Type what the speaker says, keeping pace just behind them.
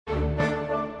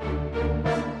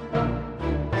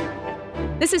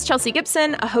This is Chelsea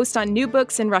Gibson, a host on New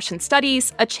Books in Russian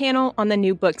Studies, a channel on the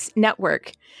New Books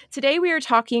Network. Today we are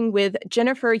talking with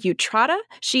Jennifer Utrata.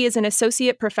 She is an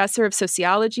associate professor of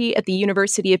sociology at the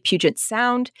University of Puget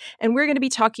Sound, and we're going to be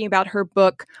talking about her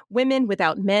book, Women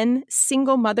Without Men,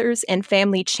 Single Mothers and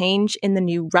Family Change in the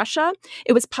New Russia.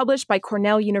 It was published by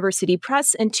Cornell University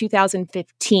Press in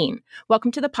 2015.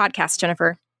 Welcome to the podcast,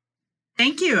 Jennifer.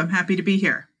 Thank you. I'm happy to be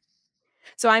here.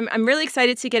 So I'm really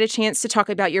excited to get a chance to talk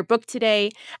about your book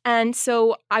today. And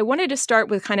so I wanted to start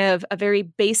with kind of a very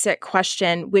basic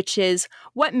question, which is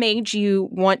what made you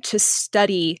want to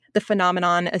study the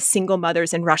phenomenon of single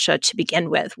mothers in Russia to begin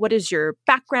with? What is your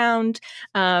background?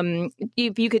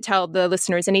 If you could tell the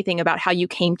listeners anything about how you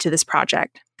came to this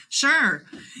project. Sure.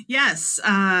 Yes.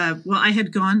 Well, I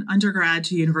had gone undergrad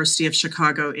to University of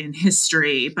Chicago in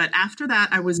history, but after that,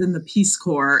 I was in the Peace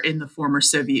Corps in the former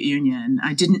Soviet Union.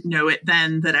 I didn't know it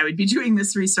then that I would be doing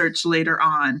this research later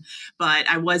on, but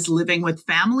I was living with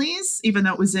families, even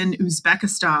though it was in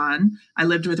Uzbekistan. I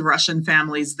lived with Russian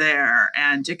families there,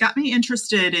 and it got me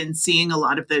interested in seeing a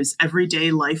lot of those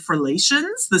everyday life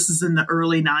relations. This is in the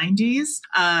early 90s.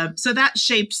 So that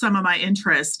shaped some of my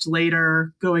interest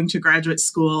later going to graduate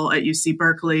school at UC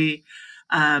Berkeley.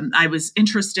 I was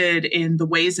interested in the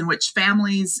ways in which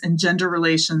families and gender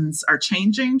relations are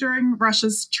changing during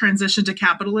Russia's transition to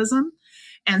capitalism.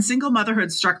 And single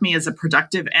motherhood struck me as a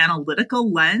productive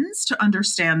analytical lens to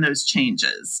understand those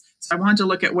changes. So I wanted to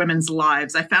look at women's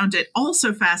lives. I found it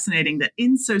also fascinating that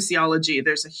in sociology,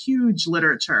 there's a huge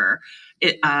literature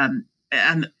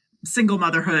on single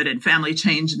motherhood and family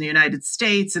change in the United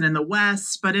States and in the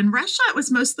West. But in Russia, it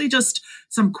was mostly just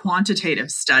some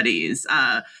quantitative studies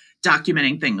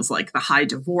documenting things like the high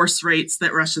divorce rates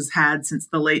that Russia's had since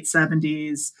the late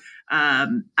 70s.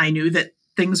 I knew that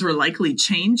things were likely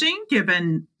changing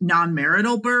given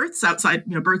non-marital births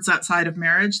births outside of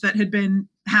marriage that had been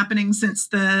happening since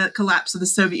the collapse of the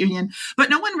Soviet Union. But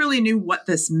no one really knew what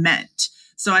this meant.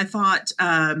 So I thought,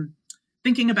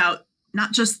 thinking about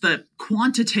not just the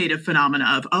quantitative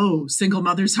phenomena of, single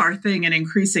mothers are a thing and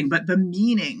increasing, but the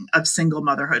meaning of single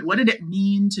motherhood. What did it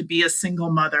mean to be a single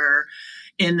mother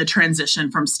in the transition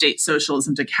from state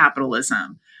socialism to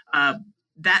capitalism?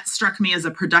 That struck me as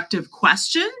a productive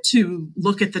question to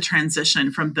look at the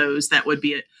transition from those that would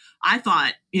be, I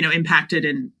thought, impacted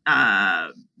in,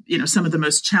 some of the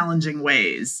most challenging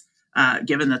ways,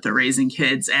 given that they're raising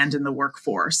kids and in the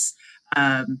workforce.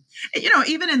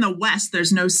 Even in the West,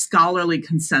 there's no scholarly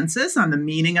consensus on the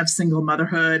meaning of single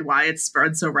motherhood, why it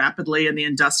spread so rapidly in the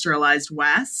industrialized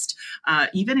West.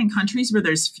 Even in countries where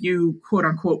there's few quote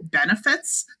unquote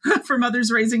benefits for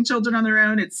mothers raising children on their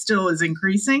own, it still is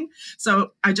increasing.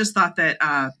 So I just thought that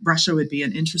Russia would be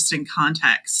an interesting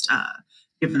context,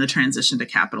 given the transition to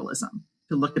capitalism,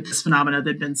 to look at this phenomena that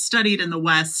had been studied in the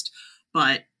West,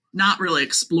 but not really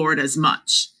explored as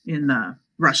much in the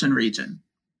Russian region.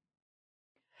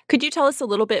 Could you tell us a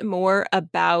little bit more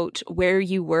about where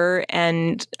you were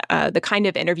and the kind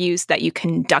of interviews that you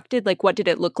conducted? Like, what did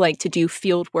it look like to do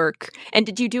field work? And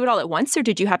did you do it all at once, or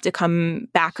did you have to come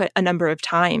back a number of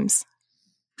times?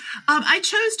 I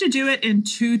chose to do it in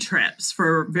 2 trips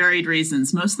for varied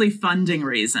reasons, mostly funding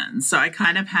reasons. So I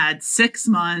kind of had 6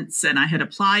 months, and I had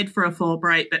applied for a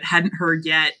Fulbright, but hadn't heard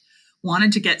yet,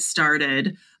 wanted to get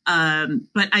started.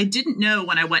 But I didn't know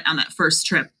when I went on that first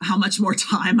trip how much more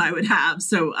time I would have.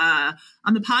 So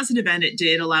on the positive end, it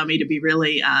did allow me to be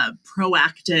really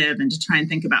proactive and to try and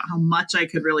think about how much I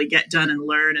could really get done and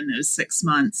learn in those 6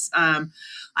 months.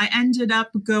 I ended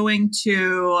up going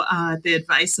to, on the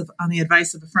advice of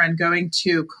a friend, going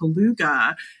to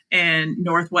Kaluga in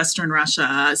northwestern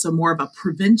Russia, so more of a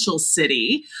provincial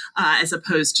city, as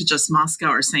opposed to just Moscow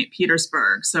or St.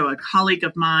 Petersburg. So a colleague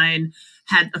of mine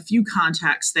had a few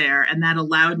contacts there, and that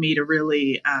allowed me to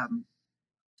really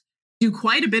do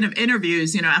quite a bit of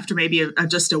interviews. After maybe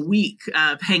just a week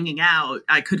of hanging out,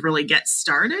 I could really get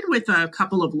started with a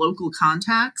couple of local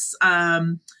contacts.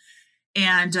 I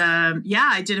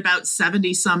did about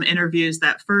 70 some interviews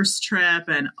that first trip,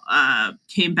 and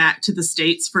came back to the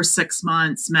States for 6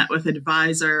 months, met with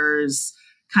advisors,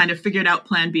 kind of figured out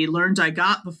Plan B, learned I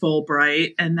got the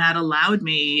Fulbright, and that allowed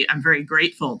me, I'm very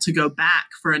grateful, to go back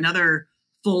for another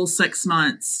full 6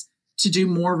 months to do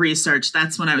more research.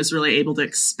 That's when I was really able to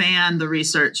expand the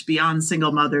research beyond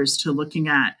single mothers to looking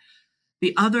at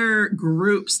the other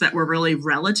groups that were really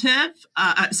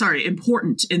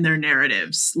important in their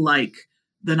narratives, like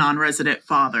the non-resident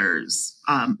fathers,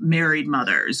 married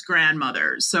mothers,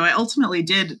 grandmothers. So I ultimately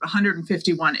did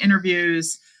 151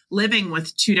 interviews, living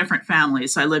with 2 different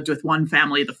families. So I lived with one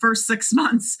family the first 6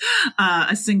 months,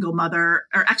 a single mother,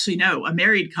 or actually no, a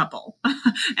married couple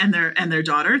and their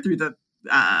daughter through the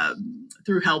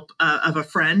through help of a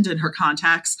friend and her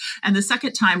contacts, and the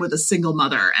second time with a single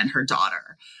mother and her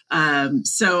daughter.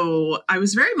 So I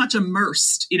was very much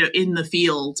immersed, in the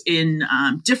field, in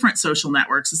different social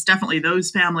networks. It's definitely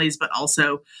those families, but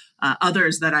also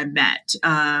others that I met.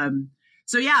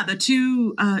 So yeah, the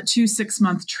two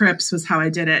 6-month trips was how I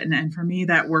did it. And for me,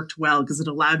 that worked well because it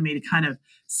allowed me to kind of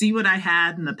see what I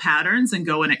had in the patterns and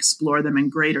go and explore them in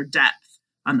greater depth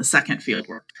on the second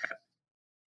fieldwork trip.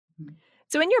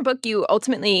 So in your book, you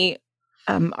ultimately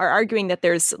are arguing that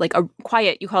there's like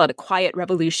you call it a quiet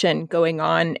revolution going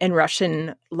on in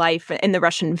Russian life, in the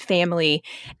Russian family.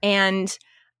 And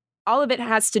all of it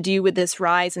has to do with this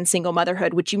rise in single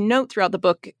motherhood, which you note throughout the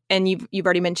book, and you've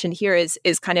already mentioned here,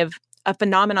 is kind of a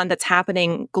phenomenon that's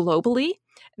happening globally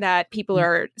that people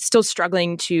are still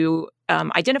struggling to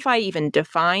identify, even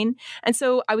define. And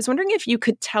so I was wondering if you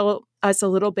could tell us a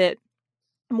little bit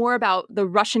more about the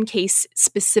Russian case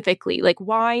specifically. Like,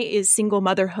 why is single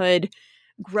motherhood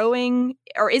growing,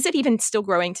 or is it even still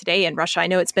growing today in Russia? I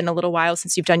know it's been a little while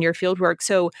since you've done your field work.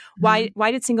 So why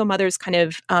did single mothers kind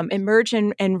of emerge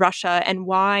in Russia, and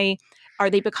why are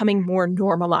they becoming more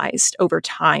normalized over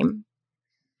time?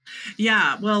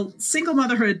 Yeah, well, single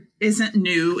motherhood isn't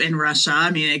new in Russia. I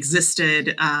mean, it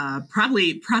existed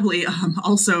probably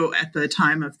also at the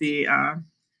time of the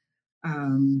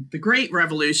Great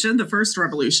Revolution, the first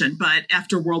revolution. But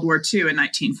after World War II in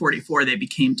 1944, they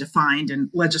became defined in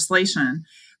legislation.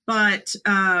 But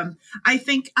I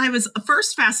think I was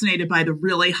first fascinated by the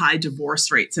really high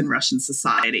divorce rates in Russian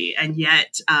society. And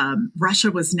yet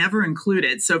Russia was never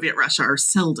included, Soviet Russia, or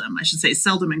seldom, I should say,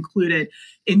 seldom included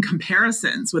in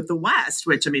comparisons with the West,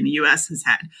 which, I mean, the U.S. has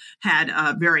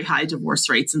had very high divorce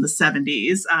rates in the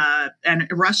 70s. And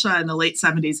Russia in the late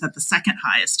 70s had the second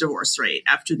highest divorce rate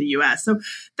after the U.S. So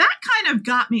that kind of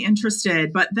got me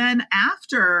interested. But then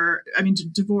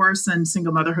divorce and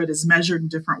single motherhood is measured in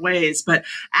different ways. But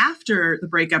after the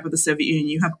breakup of the Soviet Union,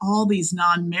 you have all these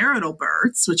non-marital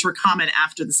births, which were common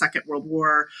after the Second World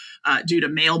War due to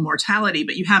male mortality.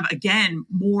 But you have, again,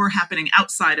 more happening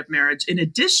outside of marriage in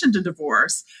addition to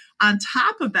divorce. On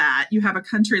top of that, you have a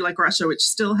country like Russia, which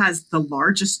still has the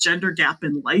largest gender gap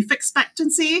in life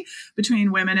expectancy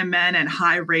between women and men, and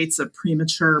high rates of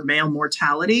premature male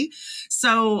mortality.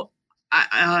 So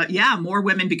more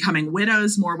women becoming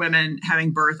widows, more women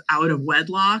having birth out of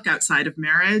wedlock, outside of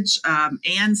marriage,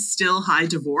 and still high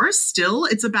divorce. Still,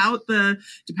 it's about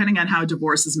depending on how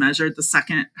divorce is measured, the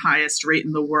second highest rate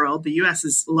in the world. The U.S.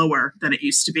 is lower than it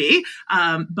used to be,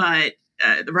 but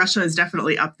Russia is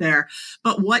definitely up there.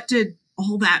 But what did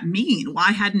all that mean?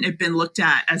 Why hadn't it been looked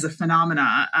at as a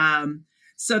phenomena?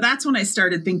 So that's when I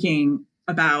started thinking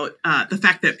about the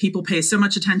fact that people pay so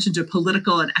much attention to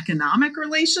political and economic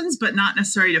relations, but not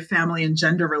necessarily to family and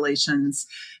gender relations,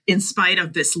 in spite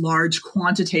of this large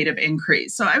quantitative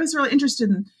increase. So I was really interested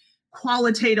in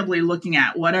qualitatively looking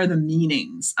at what are the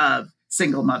meanings of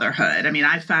single motherhood. I mean,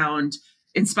 I found,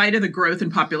 in spite of the growth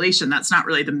in population, that's not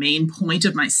really the main point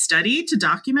of my study to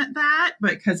document that,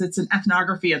 but because it's an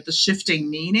ethnography of the shifting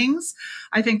meanings.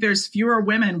 I think there's fewer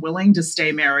women willing to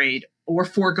stay married or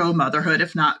forego motherhood,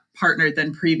 if not partnered,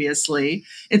 than previously.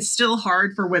 It's still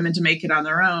hard for women to make it on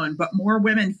their own, but more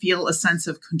women feel a sense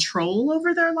of control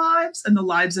over their lives and the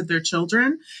lives of their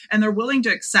children, and they're willing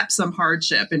to accept some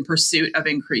hardship in pursuit of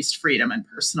increased freedom and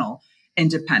personal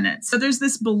independence. So there's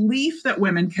this belief that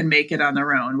women can make it on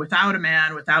their own without a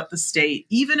man, without the state,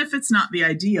 even if it's not the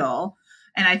ideal.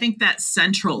 And I think that's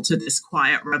central to this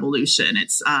quiet revolution.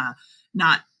 It's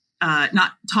not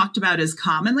talked about as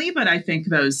commonly, but I think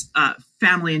those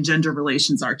family and gender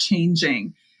relations are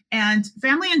changing. And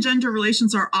family and gender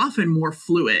relations are often more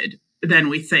fluid than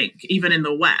we think, even in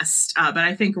the West. But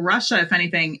I think Russia, if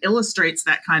anything, illustrates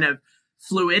that kind of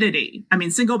fluidity. I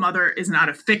mean, single mother is not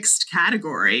a fixed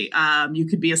category. You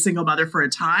could be a single mother for a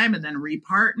time and then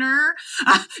repartner.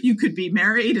 You could be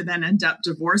married and then end up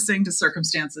divorcing to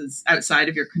circumstances outside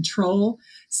of your control.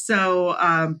 So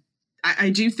I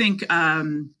do think,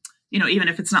 even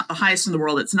if it's not the highest in the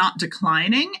world, it's not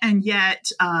declining. And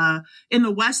yet in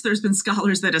the West, there's been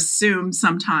scholars that assume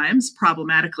sometimes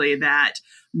problematically that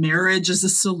marriage is a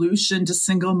solution to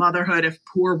single motherhood if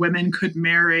poor women could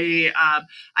marry.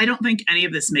 I don't think any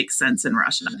of this makes sense in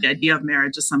Russia. The idea of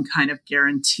marriage as some kind of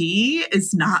guarantee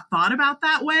is not thought about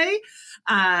that way.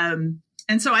 And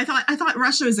so I thought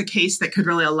Russia is a case that could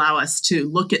really allow us to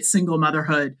look at single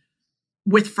motherhood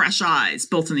with fresh eyes,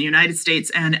 both in the United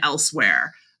States and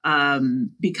elsewhere,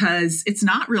 because it's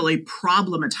not really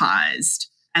problematized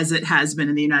as it has been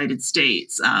in the United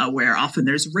States, where often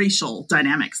there's racial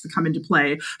dynamics that come into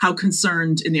play, how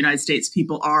concerned in the United States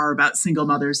people are about single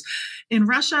mothers. In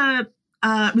Russia,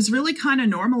 it was really kind of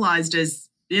normalized as,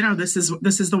 this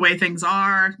is the way things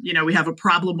are. We have a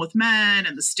problem with men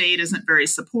and the state isn't very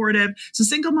supportive. So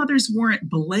single mothers weren't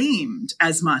blamed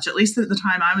as much, at least at the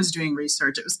time I was doing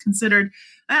research. It was considered,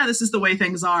 this is the way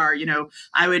things are.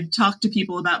 I would talk to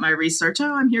people about my research.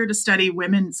 Oh, I'm here to study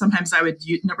women. Sometimes I would,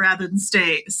 rather than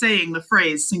saying the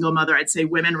phrase single mother, I'd say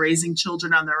women raising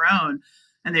children on their own.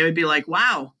 And they would be like,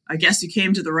 wow, I guess you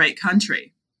came to the right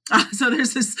country. So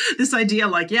there's this idea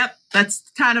like, yep, that's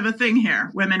kind of a thing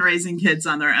here, women raising kids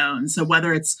on their own. So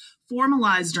whether it's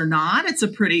formalized or not, it's a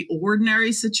pretty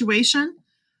ordinary situation.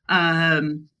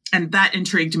 And that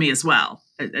intrigued me as well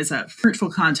as a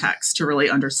fruitful context to really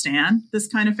understand this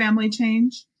kind of family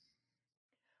change.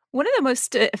 One of the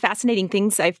most fascinating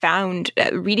things I found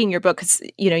reading your book, because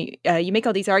you make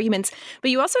all these arguments,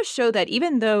 but you also show that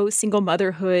even though single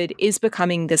motherhood is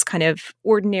becoming this kind of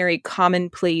ordinary,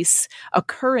 commonplace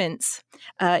occurrence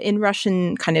in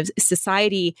Russian kind of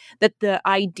society, that the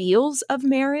ideals of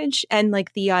marriage and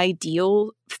like the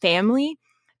ideal family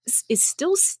is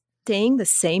still staying the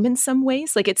same in some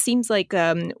ways. Like it seems like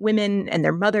women and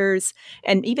their mothers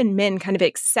and even men kind of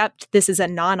accept this as a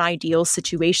non-ideal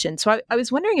situation. So I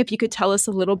was wondering if you could tell us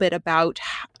a little bit about,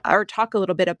 or talk a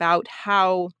little bit about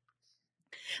how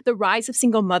the rise of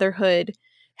single motherhood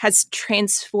has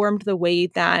transformed the way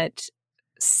that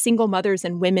single mothers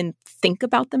and women think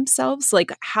about themselves,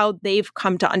 like how they've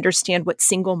come to understand what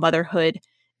single motherhood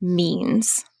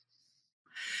means.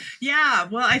 Yeah,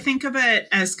 well, I think of it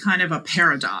as kind of a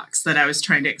paradox that I was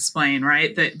trying to explain,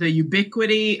 right? The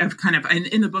ubiquity of kind of,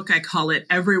 in the book, I call it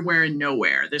everywhere and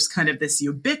nowhere. There's kind of this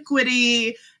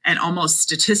ubiquity and almost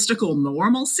statistical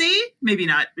normalcy, maybe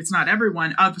not, it's not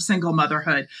everyone, of single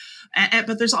motherhood.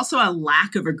 But there's also a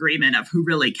lack of agreement of who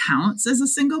really counts as a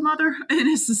single mother in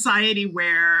a society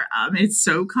where it's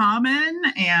so common,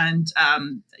 and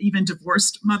even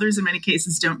divorced mothers in many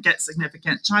cases don't get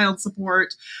significant child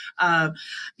support.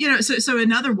 So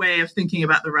another way of thinking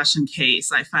about the Russian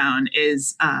case I found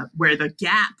is where the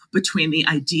gap between the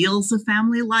ideals of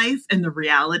family life and the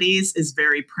realities is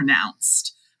very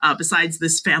pronounced. Besides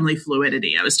this family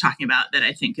fluidity I was talking about that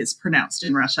I think is pronounced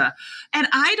in Russia. And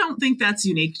I don't think that's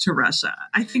unique to Russia.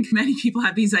 I think many people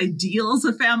have these ideals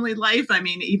of family life. I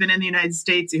mean, even in the United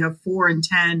States, you have 4 in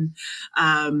 10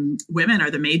 women are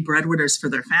the main breadwinners for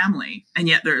their family. And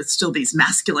yet there are still these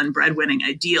masculine breadwinning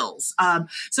ideals.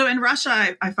 So in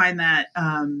Russia, I find that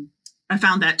I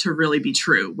found that to really be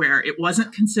true, where it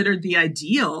wasn't considered the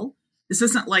ideal. This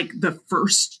isn't like the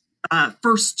first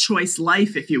choice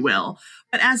life, if you will.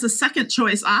 But as a second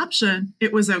choice option,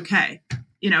 it was okay.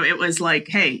 It was like,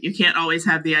 hey, you can't always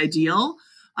have the ideal.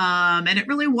 And it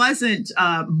really wasn't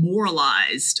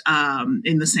moralized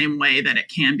in the same way that it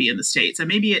can be in the States. And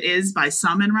maybe it is by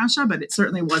some in Russia, but it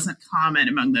certainly wasn't common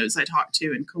among those I talked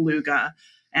to in Kaluga.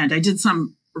 And I did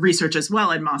some research as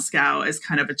well in Moscow as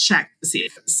kind of a check to see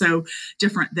if it was so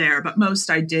different there. But most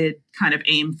I did kind of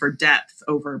aim for depth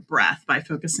over breadth by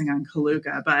focusing on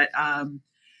Kaluga. But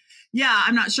yeah,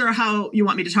 I'm not sure how you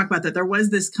want me to talk about that. There was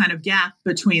this kind of gap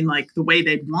between like the way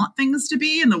they'd want things to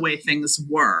be and the way things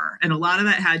were. And a lot of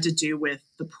that had to do with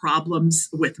the problems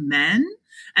with men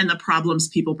and the problems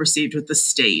people perceived with the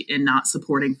state in not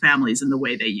supporting families in the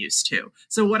way they used to.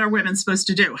 So what are women supposed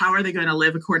to do? How are they going to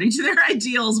live according to their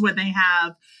ideals when they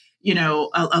have,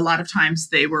 a lot of times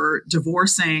they were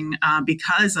divorcing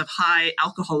because of high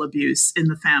alcohol abuse in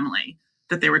the family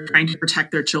that they were trying to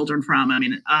protect their children from.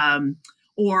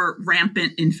 Or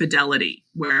rampant infidelity,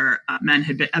 where men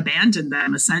had abandoned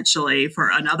them essentially for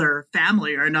another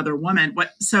family or another woman.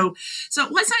 So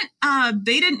it wasn't,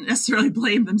 they didn't necessarily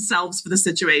blame themselves for the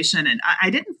situation. And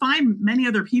I didn't find many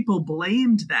other people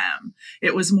blamed them.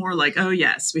 It was more like, oh,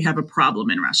 yes, we have a problem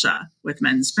in Russia with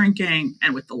men's drinking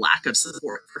and with the lack of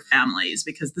support for families,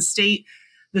 because the state,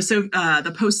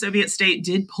 the post-Soviet state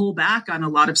did pull back on a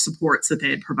lot of supports that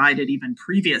they had provided even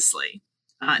previously.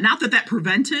 Not that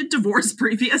prevented divorce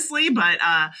previously, but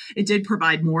it did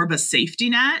provide more of a safety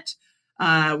net,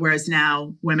 whereas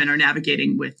now women are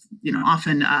navigating with,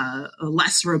 often a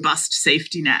less robust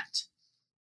safety net.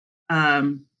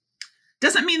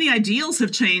 Doesn't mean the ideals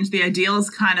have changed. The ideal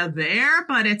is kind of there,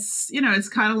 but it's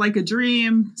kind of like a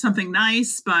dream, something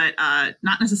nice, but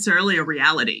not necessarily a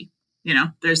reality.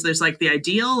 There's like the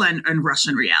ideal and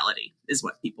Russian reality is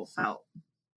what people felt.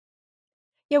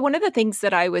 Yeah, one of the things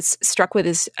that I was struck with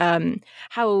is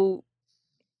how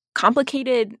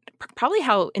complicated, probably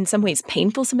how in some ways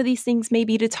painful some of these things may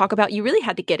be to talk about. You really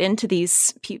had to get into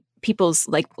these people's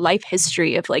like life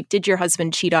history of like, did your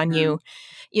husband cheat on you?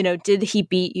 Did he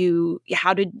beat you?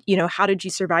 How did you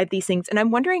survive these things? And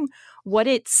I'm wondering what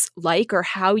it's like or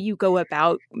how you go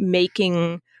about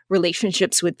making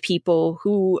relationships with people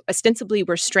who ostensibly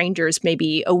were strangers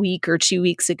maybe a week or 2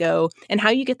 weeks ago, and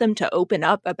how you get them to open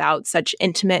up about such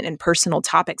intimate and personal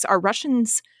topics. Are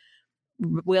Russians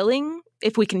willing,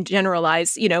 if we can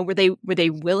generalize, were they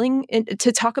willing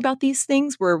to talk about these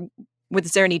things?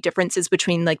 Was there any differences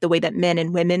between like the way that men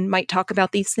and women might talk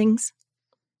about these things?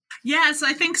 Yes,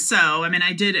 I think so. I mean,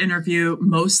 I did interview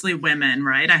mostly women,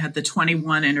 right? I had the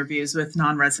 21 interviews with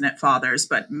non-resident fathers,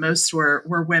 but most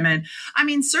were women. I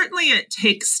mean, certainly it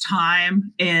takes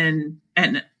time in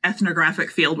an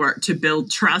ethnographic fieldwork to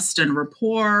build trust and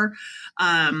rapport.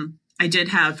 I did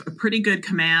have a pretty good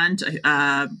command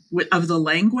of the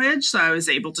language, so I was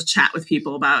able to chat with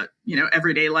people about,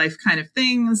 everyday life kind of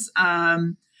things.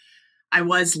 I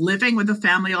was living with a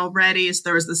family already, so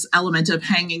there was this element of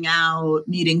hanging out,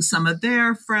 meeting some of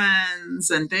their friends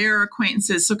and their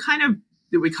acquaintances. So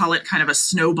we call it kind of a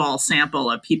snowball sample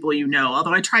of people,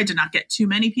 although I tried to not get too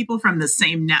many people from the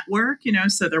same network,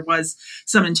 so there was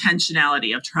some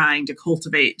intentionality of trying to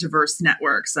cultivate diverse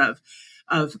networks of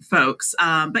folks.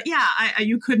 But yeah,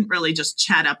 you couldn't really just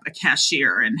chat up a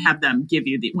cashier and have them give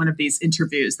you one of these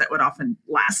interviews that would often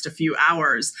last a few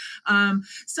hours.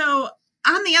 So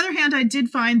on the other hand, I did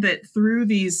find that through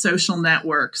these social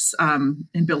networks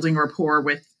in building rapport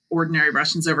with ordinary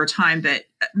Russians over time, that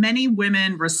many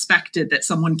women respected that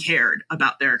someone cared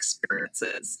about their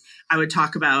experiences. I would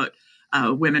talk about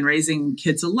women raising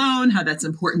kids alone, how that's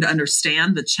important to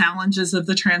understand the challenges of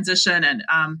the transition. And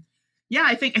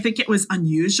I think it was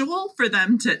unusual for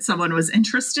someone was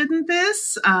interested in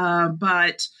this,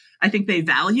 but I think they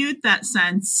valued that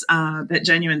sense, that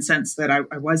genuine sense that I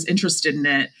was interested in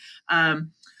it.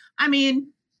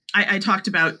 I talked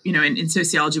about, in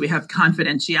sociology, we have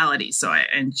confidentiality,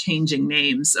 and changing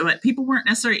names. So people weren't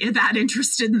necessarily that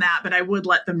interested in that, but I would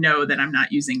let them know that I'm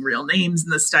not using real names in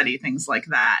the study, things like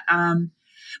that.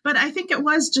 But I think it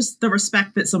was just the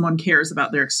respect that someone cares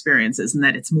about their experiences and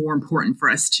that it's more important for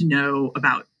us to know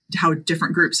about how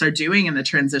different groups are doing in the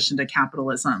transition to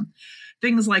capitalism.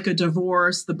 Things like a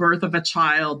divorce, the birth of a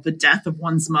child, the death of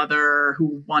one's mother,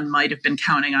 who one might have been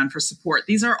counting on for support.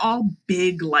 These are all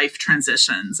big life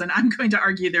transitions. And I'm going to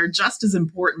argue they're just as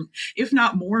important, if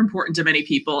not more important to many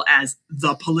people as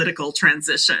the political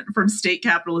transition from state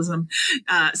socialism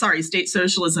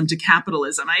to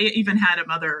capitalism. I even had a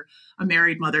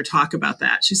married mother talk about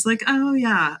that. She's like, oh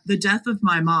yeah, the death of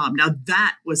my mom. Now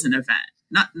that was an event.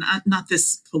 Not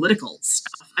this political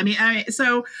stuff. I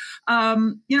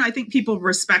think people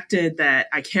respected that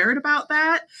I cared about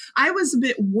that. I was a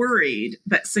bit worried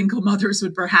that single mothers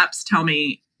would perhaps tell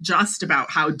me just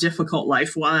about how difficult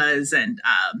life was and,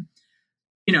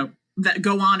 that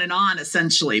go on and on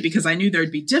essentially, because I knew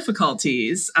there'd be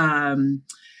difficulties.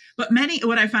 But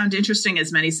what I found interesting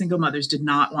is many single mothers did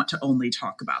not want to only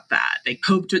talk about that. They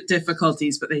coped with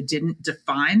difficulties, but they didn't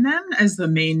define them as the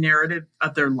main narrative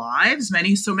of their lives.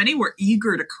 Many were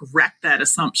eager to correct that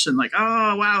assumption, like,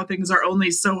 oh, wow, things are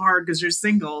only so hard because you're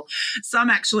single.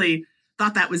 Some actually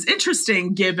thought that was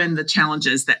interesting given the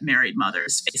challenges that married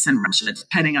mothers face in Russia,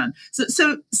 depending on.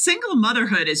 So single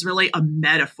motherhood is really a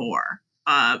metaphor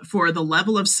for the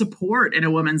level of support in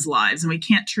a woman's lives. And we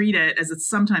can't treat it as it's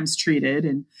sometimes treated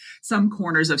in some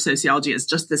corners of sociology as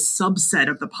just this subset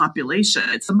of the population.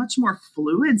 It's a much more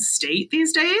fluid state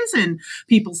these days in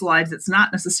people's lives. It's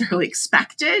not necessarily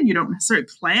expected. You don't necessarily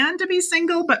plan to be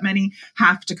single, but many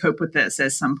have to cope with this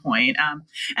at some point.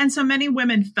 And so many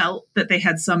women felt that they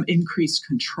had some increased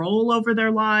control over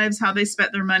their lives, how they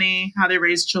spent their money, how they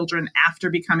raised children after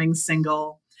becoming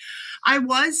single. I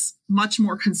was much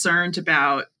more concerned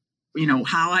about,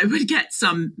 how I would get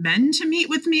some men to meet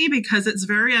with me, because it's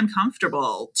very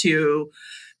uncomfortable to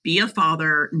be a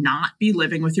father, not be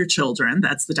living with your children.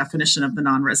 That's the definition of the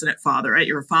non-resident father, right?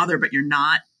 You're a father, but you're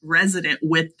not resident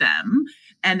with them.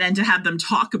 And then to have them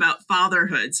talk about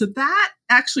fatherhood. So that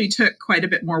actually took quite a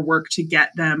bit more work to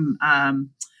get them.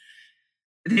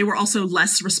 They were also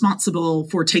less responsible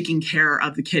for taking care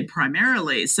of the kid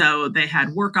primarily. So they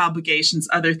had work obligations,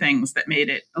 other things that made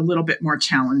it a little bit more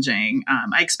challenging.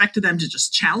 I expected them to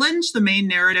just challenge the main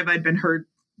narrative I'd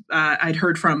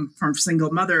heard from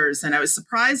single mothers. And I was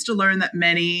surprised to learn that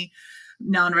many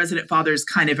non-resident fathers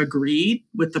kind of agreed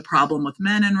with the problem with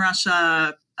men in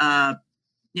Russia. The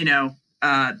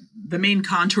main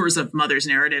contours of mothers'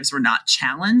 narratives were not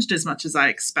challenged as much as I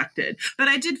expected. But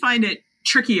I did find it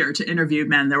trickier to interview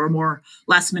men. There were more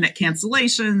last-minute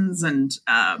cancellations and,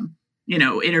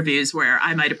 interviews where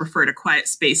I might have preferred a quiet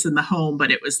space in the home, but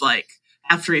it was like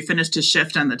after he finished his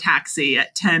shift on the taxi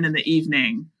at 10 in the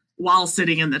evening while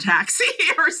sitting in the taxi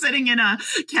or sitting in a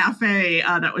cafe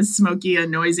that was smoky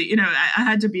and noisy. I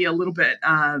had to be a little bit,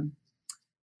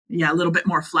 a little bit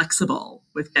more flexible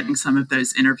with getting some of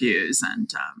those interviews.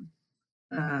 And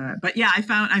but yeah, I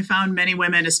found many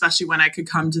women, especially when I could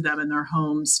come to them in their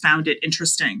homes, found it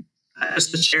interesting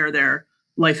just to share their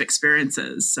life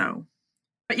experiences. So,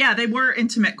 but yeah, they were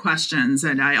intimate questions,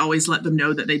 and I always let them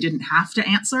know that they didn't have to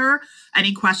answer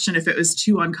any question if it was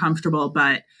too uncomfortable.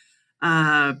 But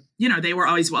they were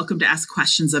always welcome to ask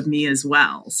questions of me as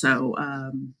well. So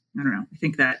I don't know. I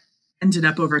think that ended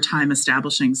up over time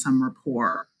establishing some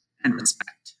rapport and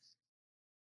respect.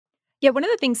 Yeah, one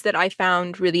of the things that I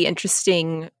found really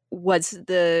interesting was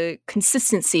the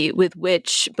consistency with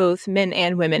which both men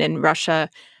and women in Russia,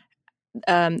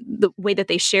 the way that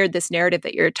they shared this narrative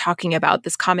that you're talking about,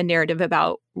 this common narrative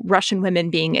about Russian women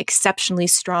being exceptionally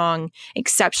strong,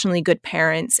 exceptionally good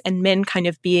parents, and men kind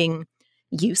of being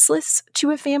useless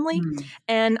to a family.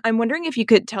 And I'm wondering if you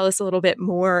could tell us a little bit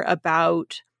more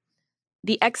about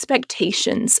the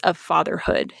expectations of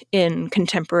fatherhood in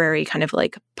contemporary kind of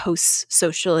like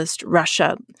post-socialist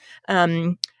Russia.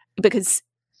 Because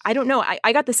I don't know,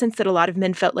 I got the sense that a lot of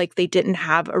men felt like they didn't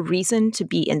have a reason to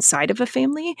be inside of a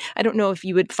family. I don't know if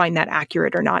you would find that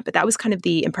accurate or not, but that was kind of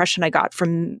the impression I got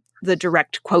from the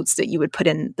direct quotes that you would put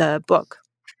in the book.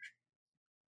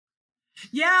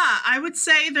 Yeah, I would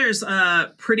say there's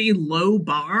a pretty low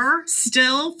bar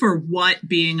still for what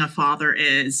being a father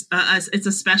is. It's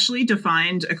especially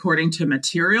defined according to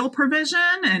material provision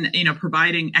and,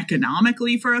 providing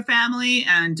economically for a family.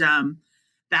 And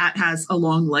that has a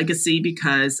long legacy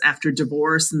because after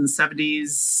divorce in the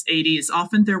 70s, 80s,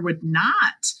 often there would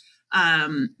not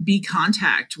be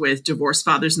contact with divorced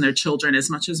fathers and their children as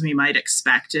much as we might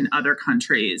expect in other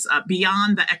countries,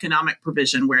 beyond the economic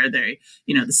provision where they,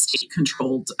 the state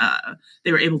controlled,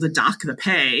 they were able to dock the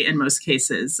pay in most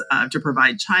cases to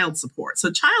provide child support.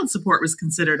 So child support was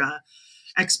considered a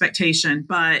expectation,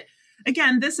 but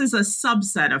again, this is a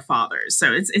subset of fathers.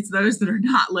 So it's those that are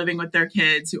not living with their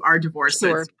kids who are divorced. Sure.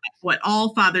 So it's what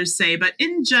all fathers say. But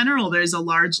in general, there's a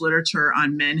large literature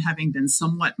on men having been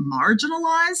somewhat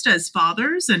marginalized as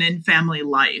fathers and in family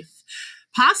life,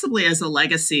 possibly as a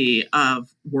legacy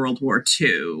of World War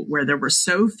II, where there were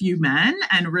so few men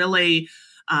and really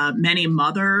many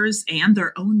mothers and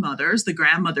their own mothers, the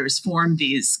grandmothers, formed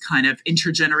these kind of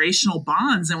intergenerational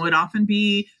bonds and would often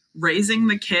be raising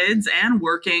the kids and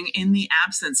working in the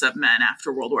absence of men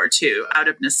after World War II out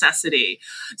of necessity.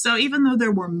 So even though there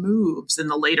were moves in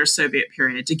the later Soviet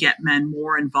period to get men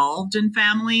more involved in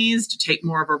families, to take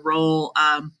more of a role,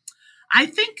 I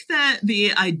think that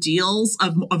the ideals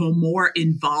of a more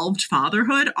involved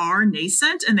fatherhood are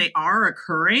nascent and they are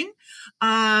occurring.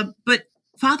 But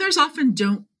fathers often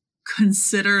don't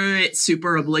consider it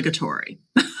super obligatory.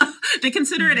 They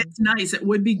consider it, it's nice. It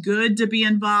would be good to be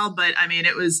involved. But I mean,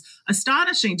 it was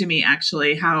astonishing to me,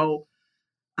 actually, how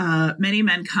many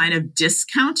men kind of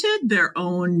discounted their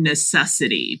own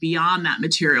necessity beyond that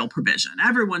material provision.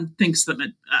 Everyone thinks that,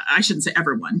 I shouldn't say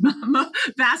everyone,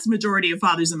 vast majority of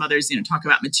fathers and mothers, talk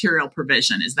about material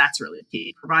provision as that's really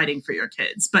key, providing for your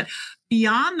kids. But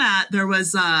beyond that, there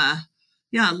was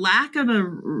lack of a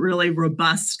really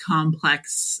robust,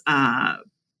 complex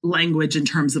language in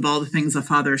terms of all the things a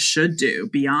father should do.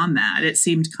 Beyond that, it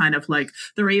seemed kind of like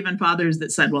there were even fathers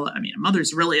that said, well, I mean, a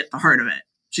mother's really at the heart of it.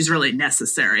 She's really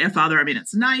necessary. A father, I mean,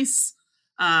 it's nice,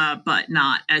 but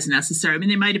not as necessary. I mean,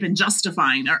 they might have been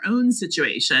justifying their own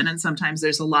situation. And sometimes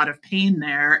there's a lot of pain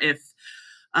there if,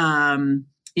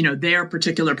 their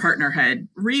particular partner had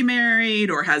remarried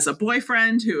or has a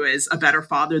boyfriend who is a better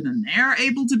father than they're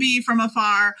able to be from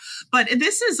afar. But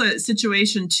this is a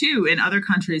situation, too, in other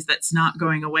countries that's not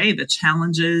going away. The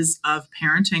challenges of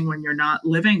parenting when you're not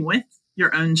living with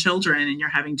your own children and you're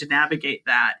having to navigate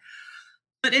that.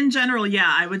 But in general,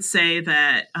 yeah, I would say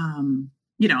that, I'm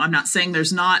not saying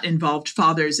there's not involved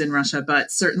fathers in Russia,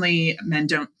 but certainly men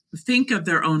don't think of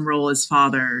their own role as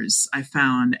fathers, I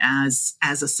found, as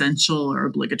essential or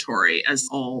obligatory as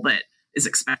all that is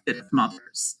expected of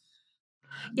mothers.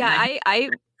 Yeah, I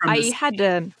had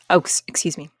to,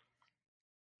 excuse me.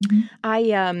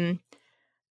 Mm-hmm.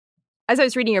 As I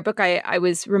was reading your book, I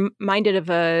was reminded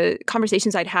of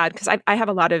conversations I'd had, because I have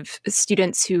a lot of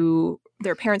students who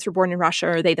their parents were born in Russia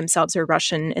or they themselves are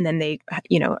Russian, and then they,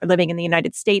 are living in the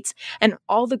United States. And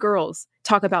all the girls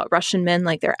talk about Russian men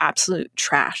like they're absolute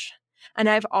trash. And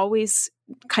I've always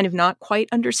kind of not quite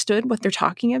understood what they're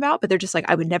talking about, but they're just like,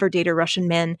 I would never date a Russian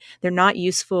man. They're not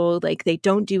useful. Like, they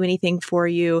don't do anything for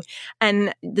you.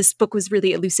 And this book was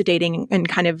really elucidating and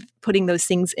kind of putting those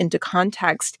things into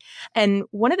context. And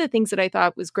one of the things that I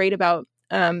thought was great about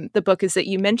the book is that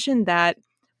you mentioned that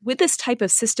with this type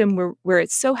of system where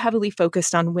it's so heavily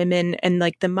focused on women and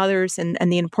like the mothers and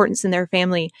the importance in their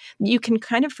family, you can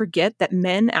kind of forget that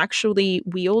men actually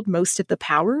wield most of the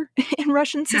power in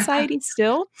Russian society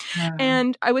still.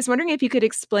 And I was wondering if you could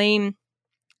explain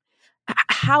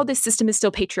how this system is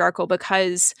still patriarchal,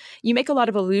 because you make a lot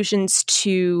of allusions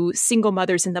to single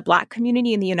mothers in the Black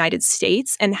community in the United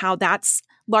States and how that's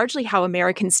largely how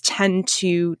Americans tend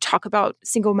to talk about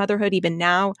single motherhood even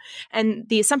now. And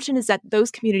the assumption is that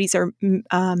those communities are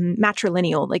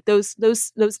matrilineal, like those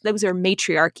are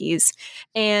matriarchies.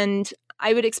 And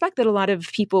I would expect that a lot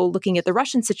of people looking at the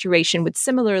Russian situation would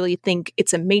similarly think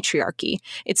it's a matriarchy.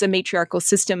 It's a matriarchal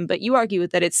system, but you argue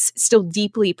that it's still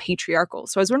deeply patriarchal.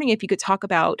 So I was wondering if you could talk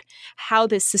about how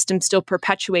this system still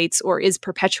perpetuates or is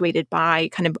perpetuated by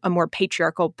kind of a more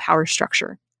patriarchal power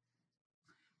structure.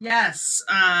 Yes,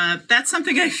 that's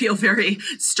something I feel very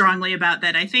strongly about.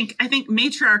 That I think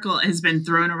matriarchal has been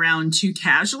thrown around too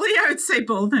casually. I would say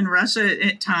both in Russia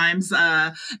at times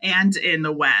and in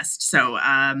the West. So,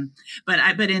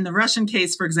 but in the Russian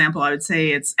case, for example, I would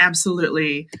say it's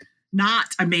absolutely not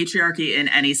a matriarchy in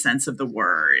any sense of the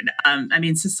word. I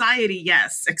mean, society,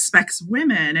 yes, expects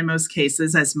women in most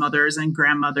cases as mothers and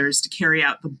grandmothers to carry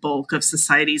out the bulk of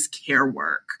society's care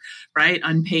work, right?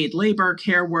 Unpaid labor,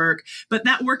 care work. But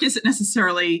that work isn't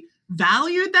necessarily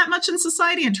valued that much in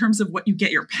society in terms of what you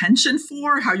get your pension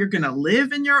for, how you're going to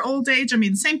live in your old age. I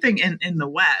mean, same thing in the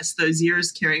West. Those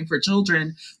years caring for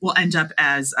children will end up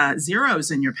as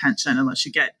zeros in your pension unless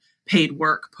you get paid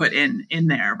work put in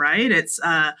there, right? It's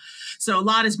so a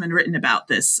lot has been written about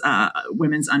this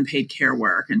women's unpaid care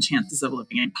work and chances of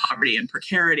living in poverty and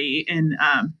precarity in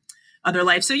other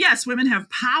life. So yes, women have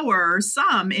power,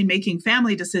 some in making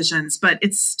family decisions, but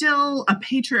it's still a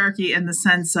patriarchy in the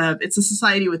sense of it's a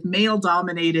society with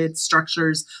male-dominated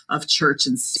structures of church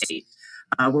and state,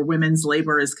 where women's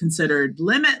labor is considered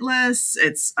limitless.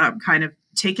 It's kind of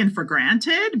taken for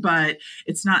granted, but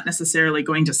it's not necessarily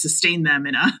going to sustain them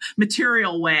in a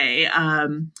material way.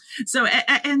 So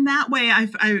in that way,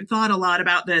 I've thought a lot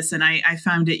about this, and I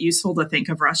found it useful to think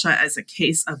of Russia as a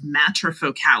case of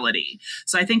matrifocality.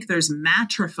 So I think there's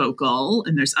matrifocal,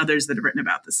 and there's others that have written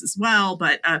about this as well,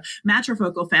 but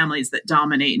matrifocal families that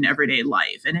dominate in everyday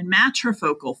life. And in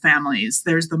matrifocal families,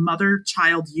 there's the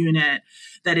mother-child unit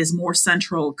that is more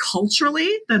central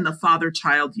culturally than the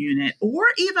father-child unit, or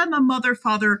even the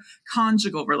mother-father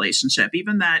conjugal relationship,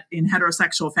 even that in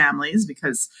heterosexual families,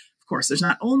 because of course there's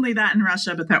not only that in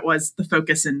Russia, but that was the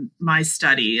focus in my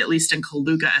study, at least in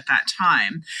Kaluga at that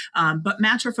time. But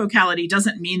matrifocality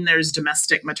doesn't mean there's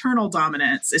domestic maternal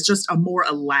dominance. It's just a more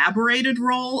elaborated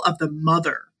role of the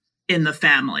mother in the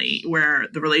family, where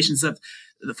the relations of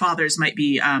the fathers might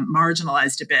be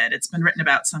marginalized a bit. It's been written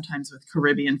about sometimes with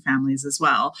Caribbean families as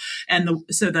well. And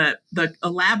the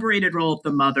elaborated role of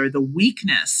the mother, the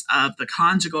weakness of the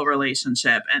conjugal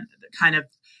relationship, and the kind of,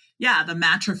 the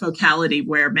matrifocality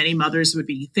where many mothers would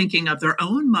be thinking of their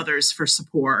own mothers for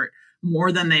support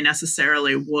more than they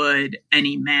necessarily would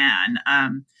any man.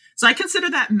 So I consider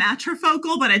that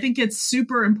matrifocal, but I think it's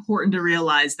super important to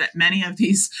realize that many of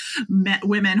these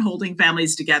women holding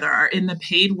families together are in the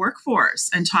paid workforce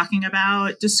and talking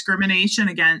about discrimination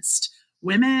against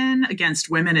women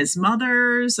as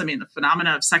mothers. I mean, the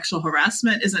phenomena of sexual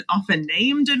harassment isn't often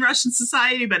named in Russian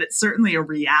society, but it's certainly a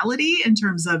reality in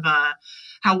terms of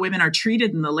how women are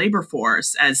treated in the labor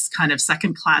force as kind of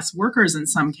second-class workers in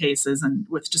some cases, and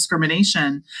with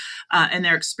discrimination in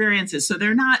their experiences. So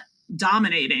they're not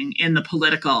dominating in the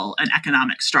political and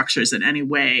economic structures in any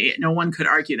way. No one could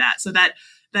argue that. So that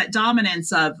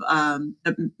dominance of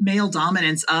male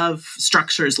dominance of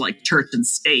structures like church and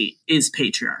state is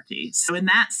patriarchy. So in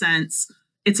that sense,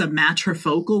 it's a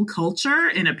matrifocal culture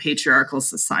in a patriarchal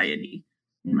society,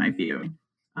 in my view.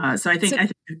 So I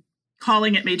think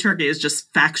calling it matriarchy is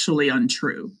just factually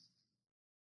untrue.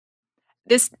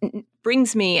 This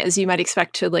brings me, as you might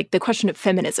expect, to like the question of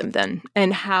feminism then,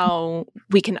 and how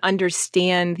we can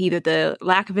understand either the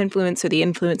lack of influence or the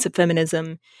influence of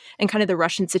feminism and kind of the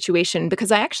Russian situation.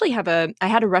 Because I actually I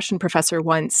had a Russian professor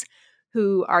once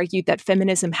who argued that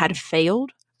feminism had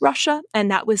failed Russia, and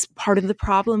that was part of the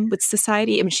problem with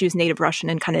society. I mean, she was native Russian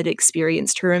and kind of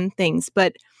experienced her own things.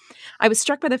 But I was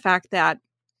struck by the fact that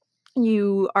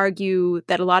you argue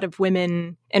that a lot of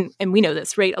women, and we know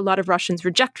this, right? A lot of Russians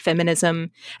reject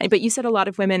feminism, but you said a lot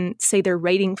of women say they're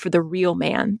waiting for the real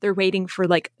man. They're waiting for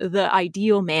like the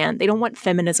ideal man. They don't want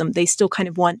feminism. They still kind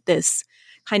of want this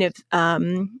kind of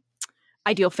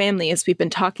ideal family, as we've been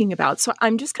talking about. So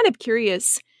I'm just kind of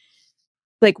curious,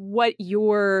 like what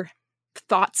your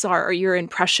thoughts are or your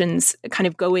impressions kind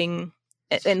of going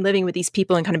and living with these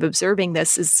people and kind of observing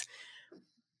this is.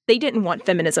 they didn't want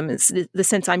feminism is the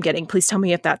sense I'm getting. Please tell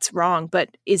me if that's wrong,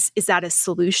 but is that a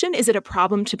solution? Is it a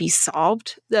problem to be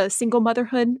solved, the single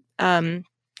motherhood? Kind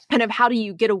of how do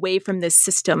you get away from this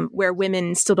system where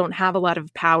women still don't have a lot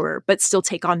of power, but still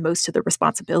take on most of the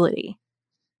responsibility?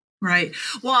 Right.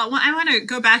 Well, I want to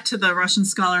go back to the Russian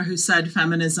scholar who said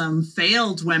feminism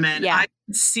failed women. Yeah. I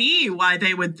see why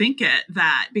they would think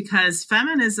that, because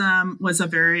feminism was a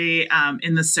very,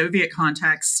 in the Soviet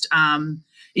context,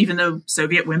 even though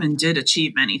Soviet women did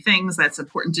achieve many things, that's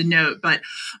important to note. But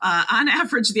on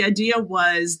average, the idea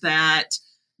was that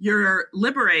you're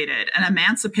liberated and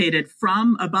emancipated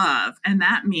from above, and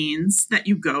that means that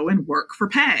you go and work for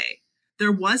pay.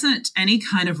 There wasn't any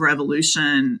kind of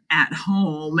revolution at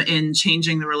home in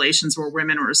changing the relations where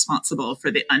women were responsible for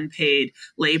the unpaid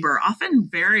labor, often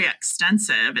very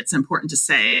extensive, it's important to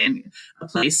say, in a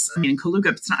place, in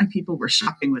Kaluga, it's not like people were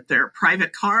shopping with their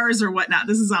private cars or whatnot.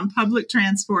 This is on public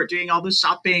transport, doing all the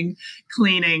shopping,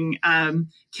 cleaning,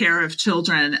 care of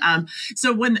children.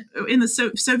 So when in the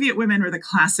Soviet women were the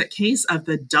classic case of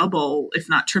the double, if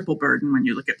not triple burden when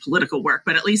you look at political work,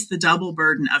 but at least the double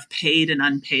burden of paid and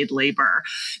unpaid labor.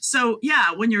 So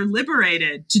yeah, when you're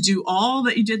liberated to do all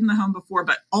that you did in the home before,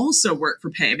 but also work for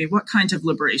pay, I mean, what kind of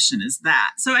liberation is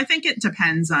that? So I think it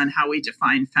depends on how we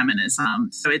define feminism.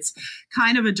 So it's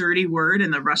kind of a dirty word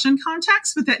in the Russian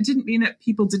context, but that didn't mean that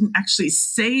people didn't actually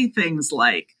say things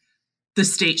like, the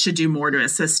state should do more to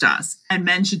assist us and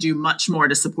men should do much more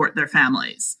to support their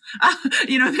families.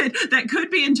 That could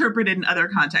be interpreted in other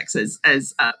contexts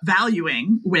as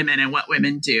valuing women and what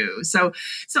women do. So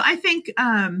I think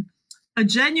a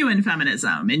genuine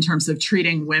feminism in terms of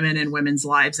treating women and women's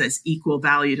lives as equal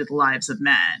value to the lives of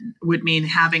men would mean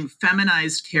having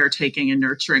feminized caretaking and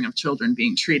nurturing of children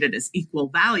being treated as equal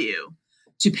value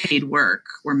to paid work,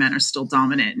 where men are still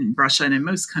dominant in Russia and in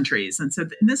most countries. And so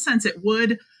in this sense, it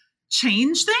would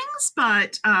change things,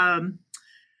 but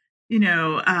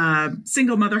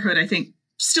single motherhood, I think,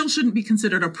 still shouldn't be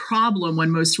considered a problem when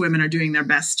most women are doing their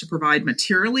best to provide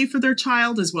materially for their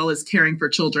child, as well as caring for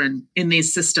children in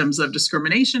these systems of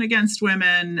discrimination against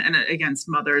women and against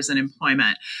mothers and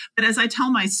employment. But as I tell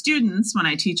my students when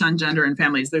I teach on gender and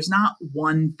families, there's not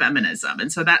one feminism.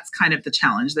 And so that's kind of the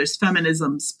challenge. There's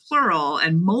feminisms, plural,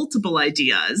 and multiple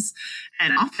ideas,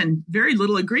 and often very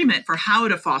little agreement for how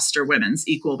to foster women's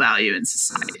equal value in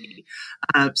society.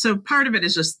 So part of it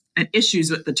is just issues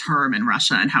with the term in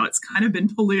Russia and how it's kind of been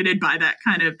polluted by that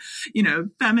kind of,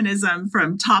 feminism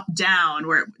from top down,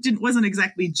 where it wasn't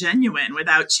exactly genuine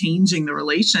without changing the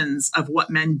relations of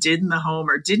what men did in the home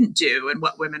or didn't do and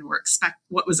what women were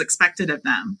what was expected of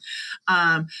them.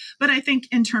 But I think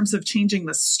in terms of changing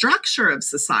the structure of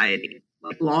society,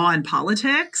 like law and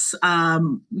politics,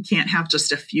 we can't have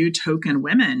just a few token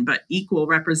women, but equal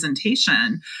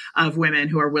representation of women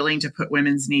who are willing to put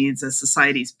women's needs as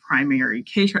society's primary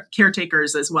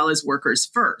caretakers as well as workers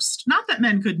first. Not that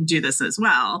men couldn't do this as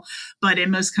well, but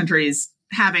in most countries,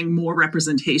 having more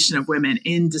representation of women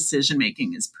in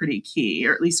decision-making is pretty key,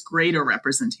 or at least greater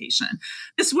representation.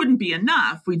 This wouldn't be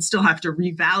enough. We'd still have to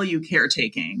revalue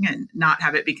caretaking and not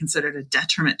have it be considered a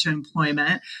detriment to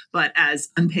employment, but as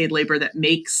unpaid labor that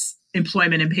makes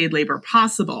employment and paid labor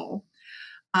possible.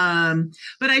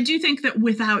 But I do think that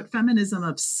without feminism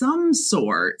of some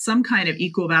sort, some kind of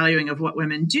equal valuing of what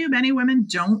women do, many women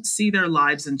don't see their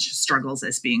lives and struggles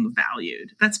as being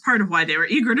valued. That's part of why they were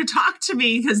eager to talk to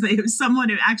me, because they have someone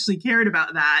who actually cared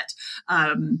about that.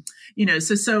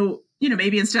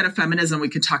 Maybe instead of feminism, we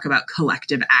could talk about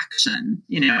collective action,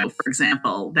 for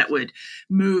example, that would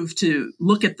move to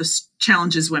look at the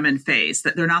challenges women face,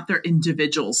 that they're not their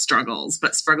individual struggles,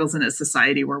 but struggles in a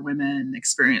society where women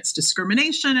experience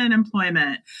discrimination in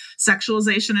employment,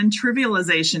 sexualization and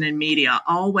trivialization in media,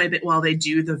 all while they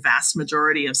do the vast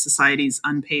majority of society's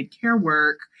unpaid care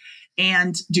work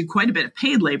and do quite a bit of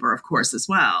paid labor, of course, as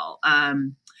well.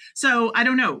 So I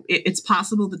don't know. It's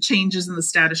possible the changes in the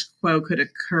status quo could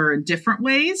occur in different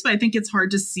ways, but I think it's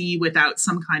hard to see without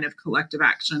some kind of collective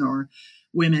action or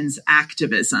women's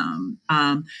activism.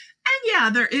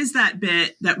 There is that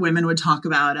bit that women would talk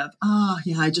about of,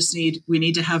 we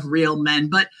need to have real men.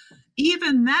 But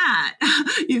even that,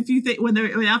 if you think, when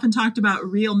we often talked about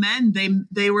real men,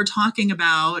 they were talking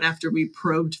about, after we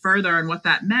probed further on what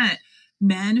that meant,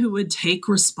 men who would take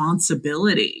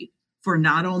responsibility for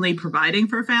not only providing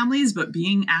for families, but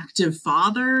being active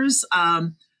fathers.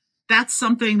 That's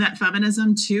something that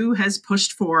feminism, too, has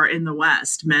pushed for in the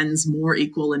West, men's more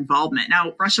equal involvement.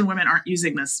 Now, Russian women aren't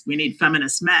using this, we need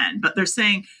feminist men, but they're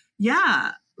saying,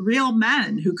 real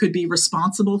men who could be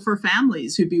responsible for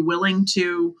families, who'd be willing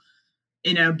to,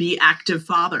 be active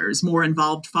fathers, more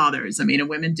involved fathers. I mean,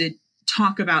 women did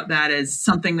talk about that as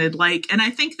something they'd like. And I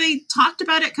think they talked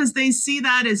about it because they see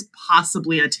that as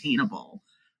possibly attainable.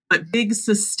 But big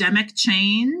systemic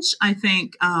change, I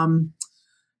think,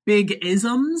 big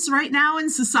isms right now in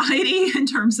society in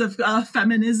terms of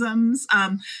feminisms,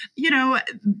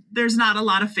 there's not a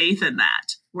lot of faith in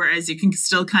that. Whereas you can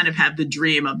still kind of have the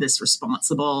dream of this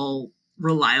responsible,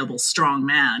 reliable, strong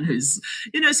man who's,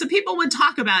 so people would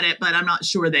talk about it, but I'm not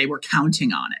sure they were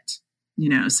counting on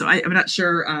it, so I'm not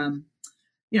sure.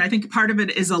 I think part of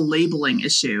it is a labeling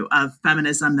issue of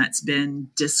feminism that's been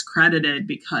discredited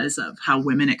because of how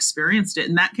women experienced it.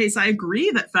 In that case, I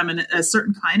agree that a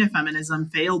certain kind of feminism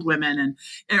failed women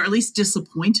or at least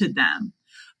disappointed them.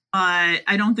 But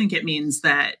I don't think it means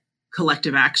that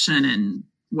collective action and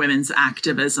women's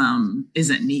activism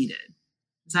isn't needed.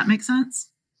 Does that make sense?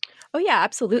 Oh, yeah,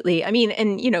 absolutely. I mean,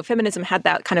 and, feminism had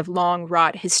that kind of long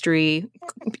wrought history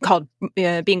called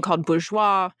being called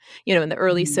bourgeois, in the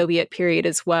early Soviet period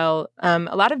as well. A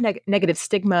lot of negative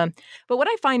stigma. But what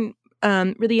I find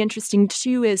really interesting,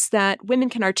 too, is that women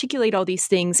can articulate all these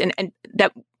things and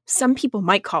that some people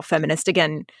might call feminist.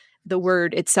 Again, the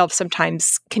word itself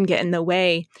sometimes can get in the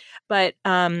way. But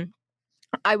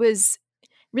I was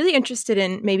really interested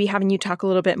in maybe having you talk a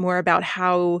little bit more about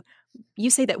how you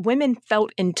say that women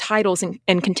felt entitled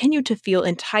and continue to feel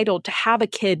entitled to have a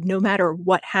kid no matter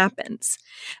what happens.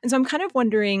 And so I'm kind of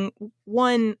wondering,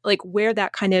 one, like where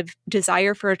that kind of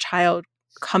desire for a child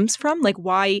comes from, like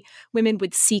why women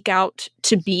would seek out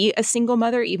to be a single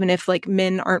mother, even if like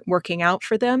men aren't working out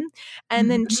for them.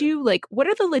 And then two, like what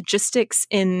are the logistics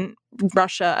in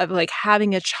Russia of like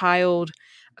having a child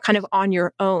kind of on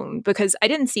your own, because I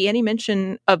didn't see any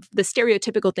mention of the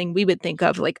stereotypical thing we would think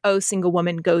of, like, oh, single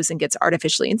woman goes and gets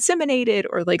artificially inseminated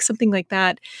or like something like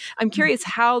that. I'm curious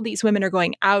how these women are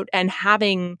going out and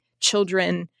having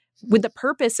children with the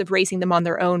purpose of raising them on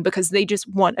their own because they just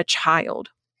want a child.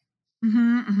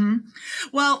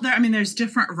 Well, there's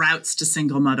different routes to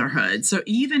single motherhood. So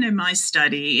even in my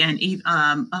study, and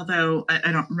although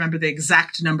I don't remember the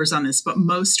exact numbers on this, but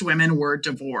most women were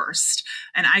divorced.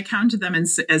 And I counted them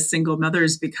as single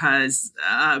mothers because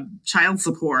child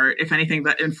support, if anything,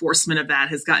 but enforcement of that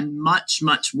has gotten much,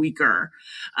 much weaker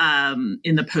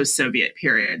in the post-Soviet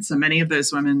period. So many of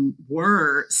those women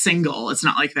were single. It's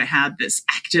not like they had this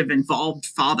active, involved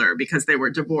father because they were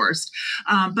divorced.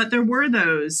 But there were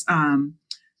those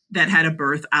that had a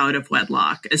birth out of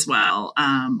wedlock as well,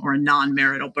 or a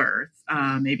non-marital birth.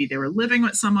 Maybe they were living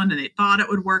with someone and they thought it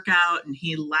would work out and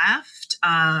he left.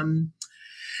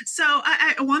 So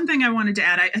one thing I wanted to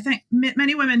add, I think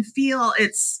many women feel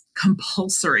it's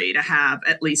compulsory to have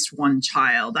at least one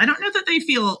child. I don't know that they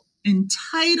feel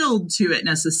entitled to it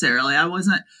necessarily. I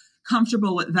wasn't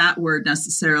comfortable with that word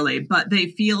necessarily, but they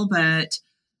feel that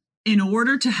in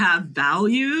order to have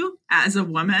value as a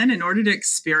woman, in order to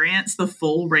experience the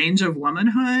full range of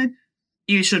womanhood,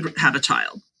 you should have a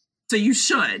child. So you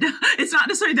should. It's not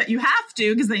necessarily that you have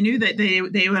to, because they knew that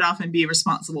they would often be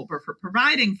responsible for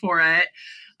providing for it,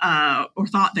 or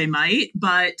thought they might.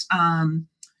 But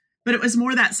it was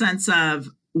more that sense of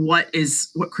what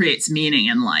creates meaning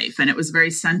in life. And it was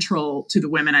very central to the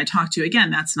women I talked to.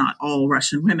 Again, that's not all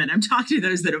Russian women. I'm talking to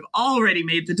those that have already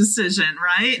made the decision,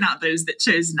 right? Not those that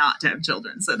chose not to have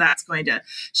children. So that's going to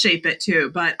shape it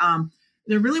too. But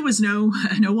there really was no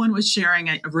one was sharing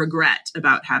a regret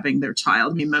about having their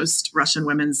child. I mean, most Russian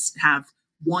women have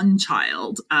one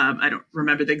child. I don't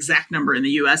remember the exact number in the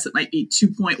US. It might be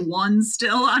 2.1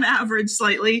 still on average,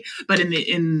 slightly. But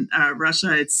in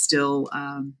Russia, it's still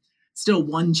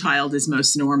one child is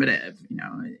most normative,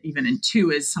 even in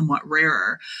two is somewhat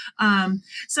rarer.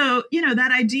 So,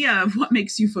 that idea of what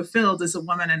makes you fulfilled as a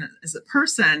woman and as a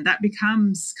person, that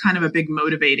becomes kind of a big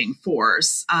motivating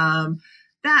force.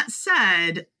 That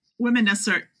said,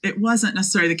 it wasn't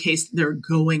necessarily the case that they're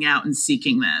going out and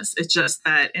seeking this. It's just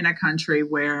that in a country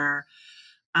where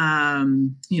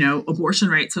abortion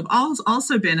rates have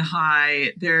also been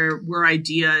high, there were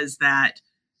ideas that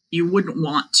you wouldn't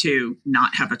want to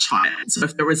not have a child. So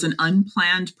if there was an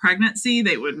unplanned pregnancy,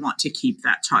 they would want to keep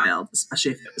that child,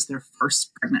 especially if it was their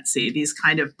first pregnancy, these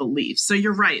kind of beliefs. So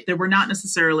you're right. There were not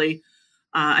necessarily,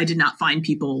 I did not find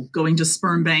people going to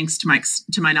sperm banks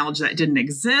to my knowledge that didn't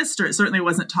exist, or it certainly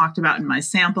wasn't talked about in my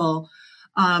sample.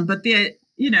 But men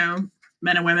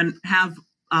and women have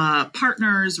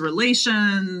partners,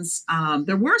 relations.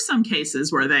 There were some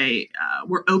cases where they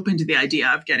were open to the idea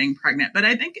of getting pregnant, but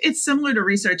I think it's similar to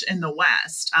research in the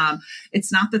West.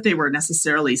 It's not that they were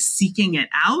necessarily seeking it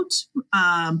out,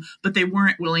 but they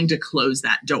weren't willing to close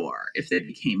that door if they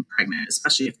became pregnant,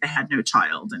 especially if they had no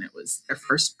child and it was their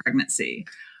first pregnancy.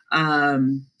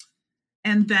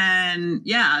 And then,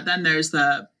 then there's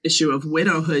the issue of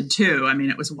widowhood too. I mean,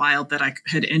 it was wild that I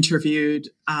had interviewed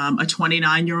a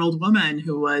 29-year-old woman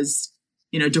who was,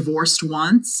 divorced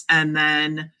once and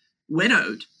then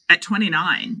widowed at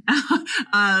 29.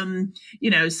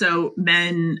 So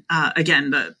men,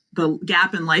 again, the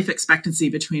gap in life expectancy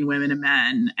between women and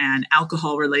men and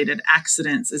alcohol-related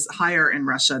accidents is higher in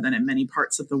Russia than in many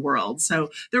parts of the world.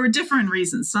 So there were different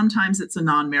reasons. Sometimes it's a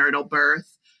non-marital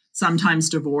birth. Sometimes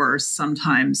divorce,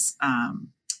 sometimes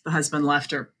the husband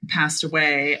left or passed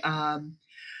away.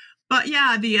 But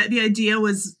the idea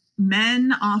was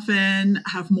men often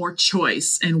have more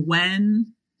choice in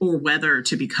when or whether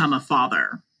to become a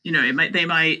father. They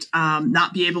might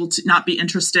not be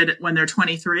interested when they're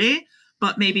 23,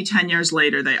 but maybe 10 years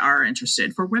later they are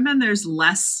interested. For women, there's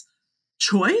less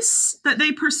choice that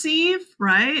they perceive,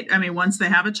 right? I mean, once they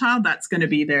have a child, that's going to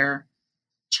be their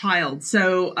child.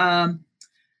 So,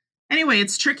 anyway,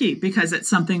 it's tricky because it's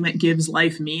something that gives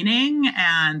life meaning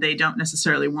and they don't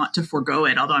necessarily want to forego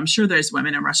it. Although I'm sure there's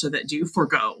women in Russia that do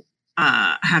forego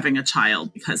having a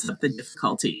child because of the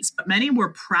difficulties. But many were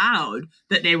proud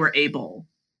that they were able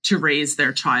to raise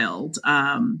their child.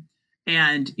 And,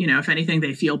 if anything,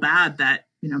 they feel bad that,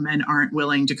 men aren't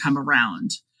willing to come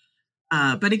around.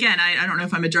 But again, I don't know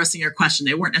if I'm addressing your question.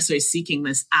 They weren't necessarily seeking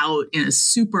this out in a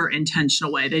super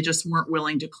intentional way. They just weren't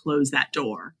willing to close that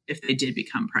door if they did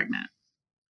become pregnant.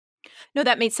 No,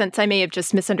 that makes sense. I may have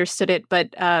just misunderstood it,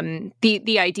 but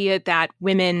the idea that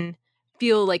women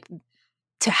feel like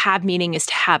to have meaning is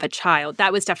to have a child,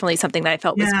 that was definitely something that I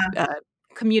felt was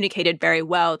communicated very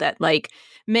well, that like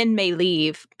men may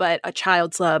leave, but a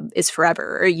child's love is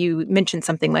forever. Or you mentioned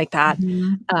something like that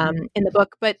in the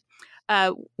book. But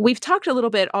we've talked a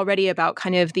little bit already about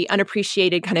kind of the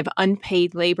unappreciated, kind of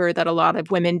unpaid labor that a lot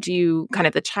of women do, kind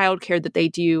of the childcare that they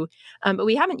do. But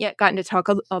we haven't yet gotten to talk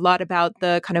a lot about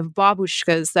the kind of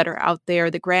babushkas that are out there,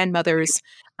 the grandmothers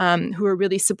who are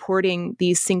really supporting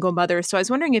these single mothers. So I was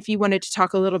wondering if you wanted to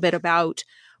talk a little bit about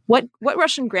what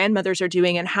Russian grandmothers are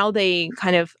doing and how they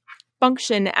kind of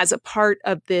function as a part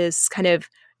of this kind of,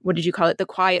 what did you call it, the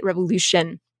quiet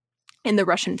revolution in the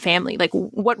Russian family? Like,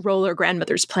 what role are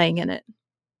grandmothers playing in it?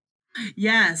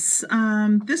 Yes,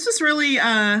 this was really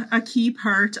a key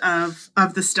part of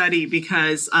the study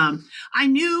because I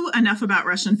knew enough about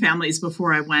Russian families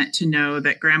before I went to know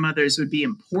that grandmothers would be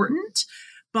important.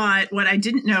 But what I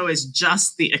didn't know is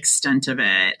just the extent of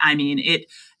it. I mean, it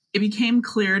became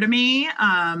clear to me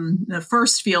the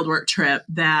first fieldwork trip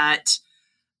that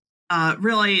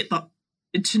really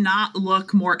to not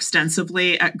look more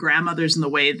extensively at grandmothers in the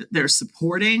way that they're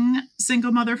supporting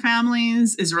single mother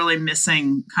families is really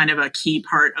missing kind of a key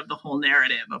part of the whole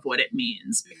narrative of what it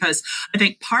means. Because I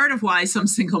think part of why some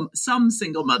single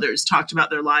mothers talked about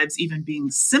their lives even being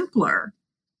simpler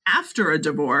after a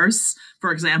divorce,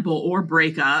 for example, or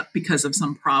breakup because of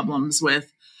some problems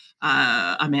with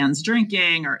a man's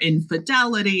drinking or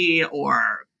infidelity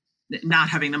or not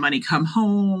having the money come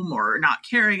home or not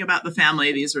caring about the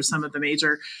family. These were some of the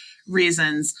major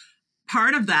reasons.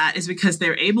 Part of that is because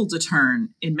they're able to turn,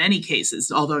 in many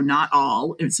cases, although not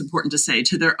all, it's important to say,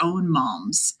 to their own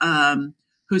moms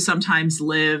who sometimes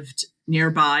lived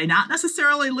nearby, not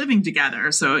necessarily living together.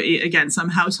 So again, some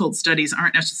household studies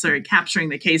aren't necessarily capturing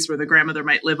the case where the grandmother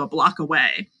might live a block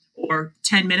away or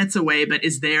 10 minutes away, but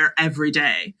is there every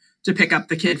day to pick up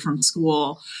the kid from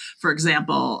school, for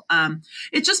example.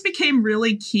 It just became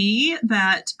really key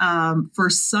that for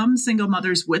some single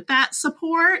mothers with that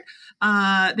support,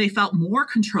 they felt more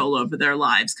control over their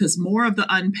lives because more of the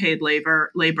unpaid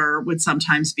labor would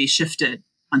sometimes be shifted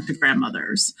onto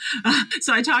grandmothers.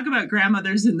 So I talk about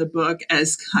grandmothers in the book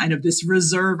as kind of this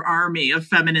reserve army of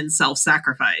feminine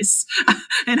self-sacrifice.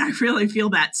 And I really feel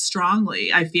that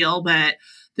strongly. I feel that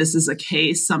this is a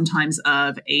case sometimes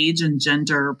of age and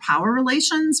gender power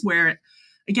relations where,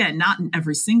 again, not in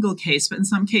every single case, but in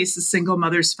some cases, single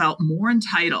mothers felt more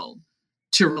entitled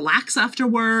to relax after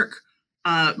work,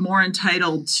 more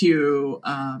entitled to,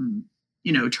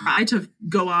 try to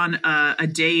go on a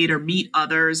date or meet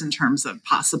others in terms of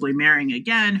possibly marrying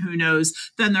again, who knows,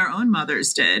 than their own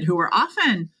mothers did, who were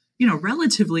often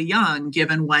relatively young,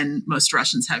 given when most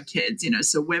Russians have kids,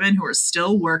 so women who are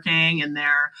still working in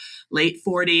their late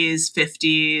 40s,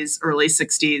 50s, early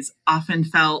 60s often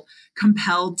felt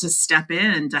compelled to step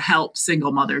in to help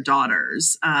single mother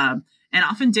daughters, and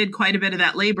often did quite a bit of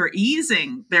that labor,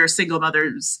 easing their single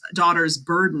daughters'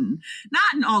 burden.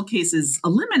 Not in all cases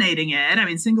eliminating it. I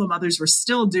mean, single mothers were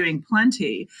still doing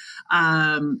plenty.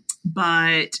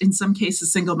 But in some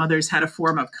cases, single mothers had a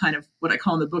form of kind of what I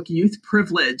call in the book youth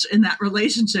privilege in that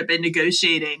relationship in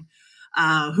negotiating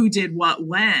who did what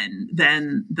when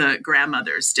than the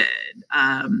grandmothers did.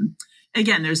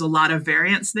 Again, there's a lot of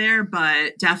variance there,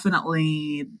 but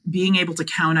definitely being able to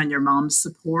count on your mom's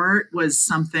support was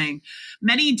something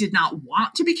many did not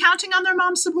want to be counting on their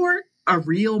mom's support. A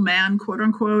real man, quote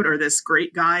unquote, or this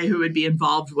great guy who would be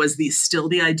involved was still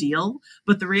the ideal.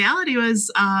 But the reality was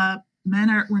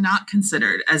men were not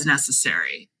considered as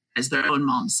necessary as their own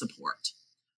mom's support.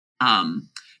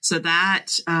 So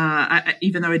that,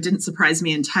 even though it didn't surprise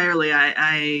me entirely,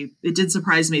 it did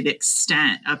surprise me the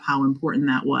extent of how important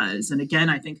that was. And again,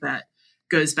 I think that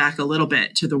goes back a little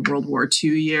bit to the World War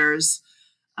II years,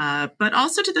 but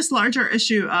also to this larger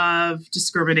issue of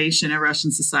discrimination in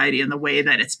Russian society and the way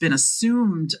that it's been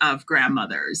assumed of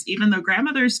grandmothers. Even though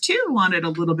grandmothers too wanted a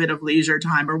little bit of leisure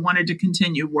time or wanted to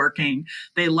continue working,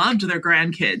 they loved their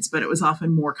grandkids, but it was often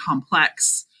more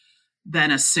complex than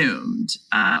assumed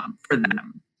for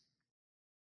them.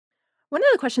 One of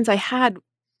the questions I had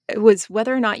was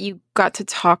whether or not you got to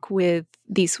talk with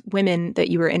these women that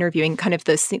you were interviewing, kind of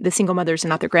the single mothers and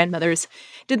not their grandmothers.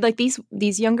 Did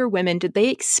these younger women, did they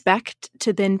expect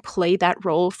to then play that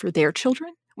role for their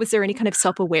children? Was there any kind of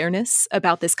self-awareness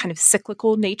about this kind of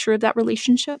cyclical nature of that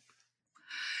relationship?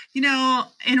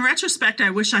 In retrospect, I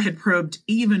wish I had probed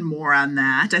even more on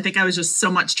that. I think I was just so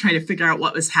much trying to figure out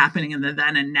what was happening in the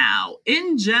then and now.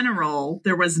 In general,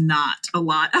 there was not a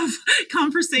lot of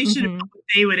conversation about what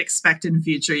they would expect in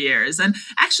future years. And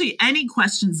actually, any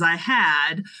questions I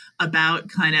had about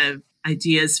kind of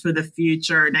ideas for the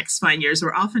future, next 5 years,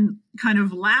 were often kind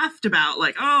of laughed about,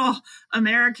 like, oh,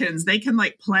 Americans, they can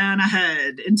plan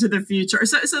ahead into the future.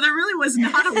 So there really was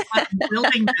not a lot of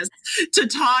willingness to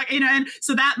talk, and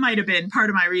so that might have been part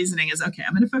of my reasoning is, okay,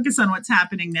 I'm going to focus on what's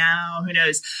happening now. Who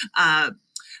knows?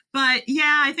 But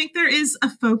yeah, I think there is a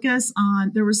focus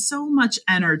on, there was so much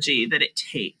energy that it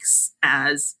takes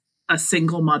as a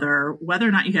single mother, whether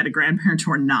or not you had a grandparent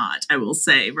or not, I will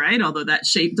say, right? Although that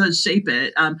does shape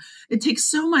it. It takes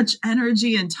so much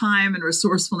energy and time and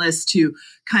resourcefulness to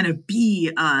kind of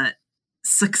be a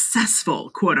successful,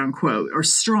 quote unquote, or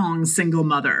strong single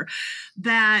mother,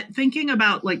 that thinking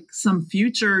about some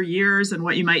future years and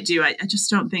what you might do, I just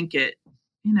don't think it,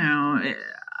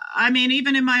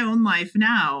 even in my own life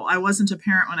now, I wasn't a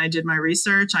parent when I did my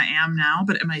research. I am now,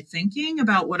 but am I thinking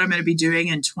about what I'm going to be doing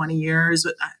in 20 years?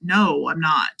 No, I'm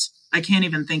not. I can't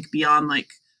even think beyond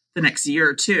the next year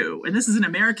or two. And this is an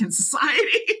American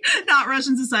society, not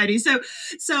Russian society. So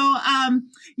I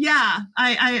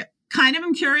kind of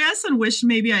am curious and wish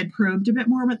maybe I'd probed a bit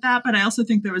more with that. But I also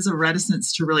think there was a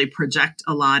reticence to really project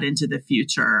a lot into the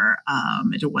future,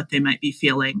 into what they might be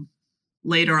feeling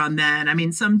later on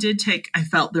then. Some did take, I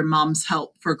felt, their mom's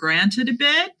help for granted a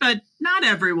bit, but not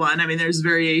everyone. There's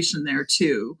variation there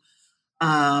too.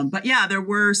 But yeah, there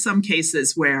were some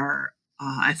cases where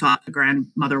I thought the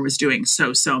grandmother was doing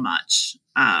so much,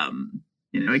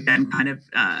 again, kind of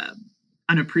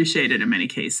unappreciated in many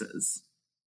cases.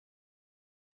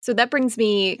 So that brings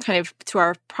me kind of to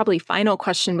our probably final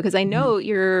question, because I know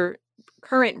your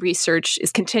current research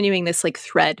is continuing this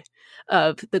thread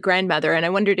of the grandmother. And I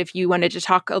wondered if you wanted to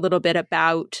talk a little bit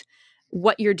about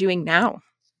what you're doing now.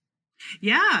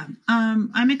 Yeah,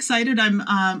 I'm excited.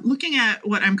 I'm looking at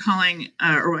what I'm calling,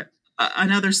 or what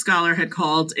another scholar had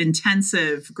called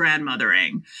intensive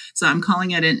grandmothering. So I'm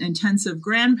calling it an intensive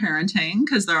grandparenting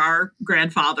because there are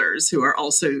grandfathers who are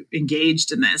also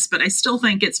engaged in this, but I still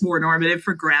think it's more normative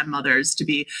for grandmothers to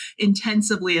be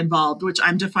intensively involved, which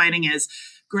I'm defining as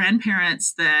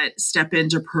grandparents that step in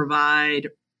to provide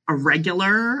a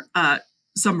regular,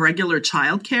 some regular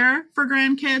childcare for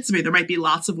grandkids. There might be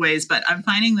lots of ways, but I'm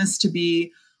finding this to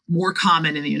be more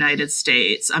common in the United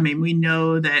States. We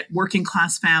know that working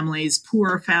class families,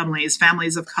 poor families,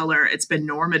 families of color, it's been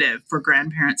normative for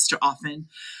grandparents to often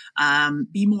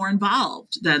be more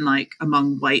involved than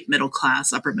among white middle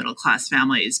class, upper middle class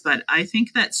families. But I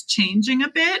think that's changing a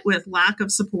bit with lack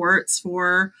of supports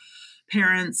for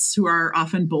parents who are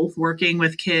often both working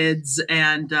with kids,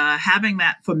 and having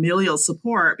that familial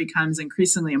support becomes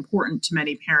increasingly important to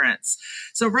many parents.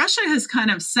 So Russia has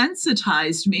kind of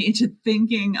sensitized me to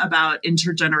thinking about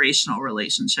intergenerational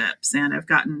relationships, and I've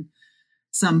gotten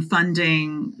some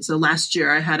funding. So last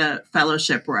year I had a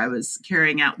fellowship where I was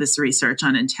carrying out this research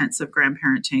on intensive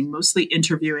grandparenting, mostly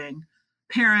interviewing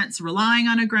parents relying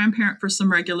on a grandparent for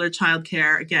some regular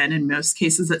childcare. Again, in most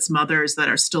cases, it's mothers that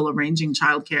are still arranging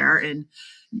childcare in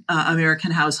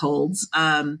American households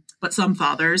but some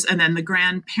fathers, and then the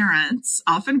grandparents,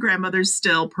 often grandmothers,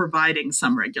 still providing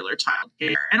some regular child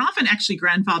care. And often actually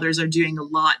grandfathers are doing a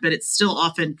lot, but it's still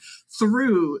often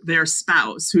through their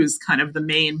spouse, who's kind of the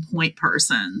main point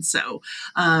person. So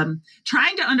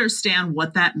trying to understand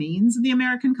what that means in the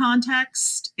American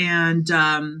context and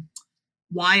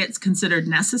why it's considered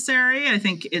necessary. I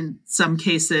think in some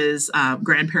cases,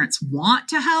 grandparents want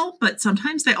to help, but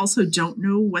sometimes they also don't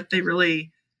know what they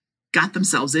really got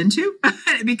themselves into.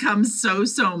 It becomes so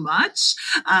much,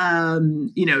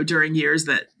 during years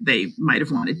that they might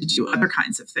have wanted to do other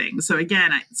kinds of things. So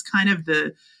again, it's kind of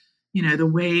the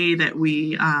way that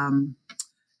we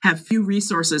have few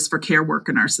resources for care work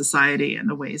in our society, and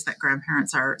the ways that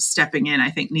grandparents are stepping in, I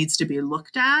think needs to be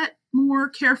looked at more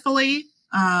carefully.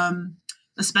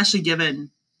 Especially given,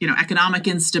 economic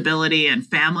instability and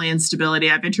family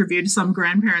instability. I've interviewed some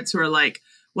grandparents who are like,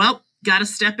 well, got to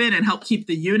step in and help keep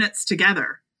the units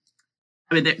together.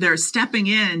 I mean, they're stepping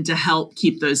in to help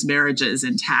keep those marriages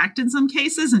intact in some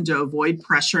cases and to avoid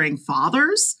pressuring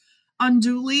fathers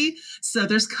unduly. So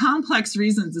there's complex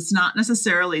reasons. It's not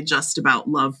necessarily just about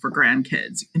love for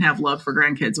grandkids. You can have love for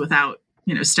grandkids without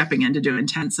stepping in to do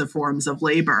intensive forms of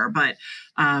labor. But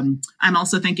I'm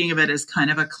also thinking of it as kind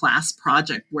of a class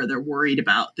project where they're worried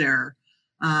about their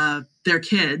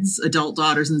kids, adult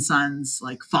daughters and sons,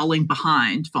 like falling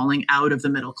out of the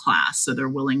middle class. So they're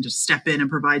willing to step in and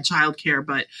provide childcare.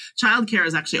 But childcare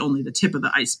is actually only the tip of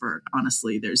the iceberg.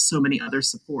 Honestly, there's so many other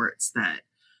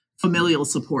familial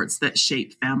supports that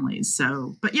shape families.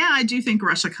 So, but yeah, I do think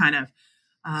Russia kind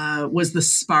of was the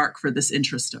spark for this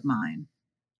interest of mine.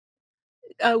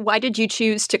 Why did you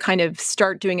choose to kind of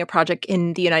start doing a project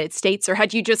in the United States? Or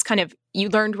had you just you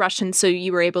learned Russian, so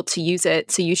you were able to use it,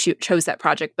 so you chose that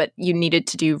project, but you needed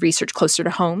to do research closer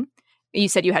to home? You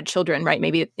said you had children, right?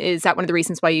 Maybe is that one of the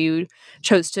reasons why you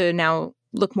chose to now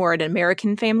look more at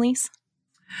American families?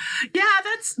 Yeah,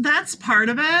 that's part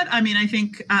of it. I mean, I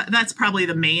think that's probably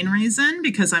the main reason,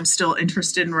 because I'm still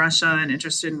interested in Russia and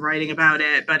interested in writing about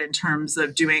it. But in terms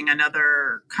of doing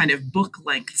another kind of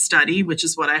book-length study, which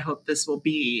is what I hope this will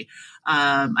be,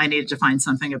 I needed to find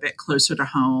something a bit closer to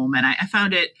home. And I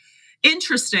found it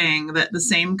interesting that the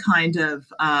same kind of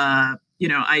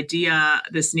idea,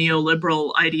 this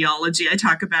neoliberal ideology I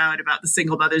talk about the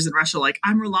single mothers in Russia, like,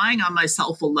 I'm relying on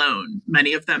myself alone,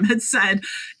 many of them had said,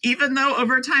 even though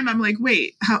over time I'm like,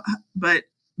 wait, how, but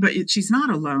she's not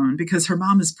alone because her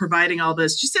mom is providing all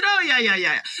this. She said, oh,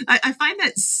 yeah. I find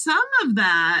that some of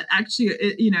that actually,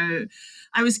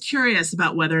 I was curious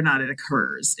about whether or not it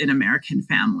occurs in American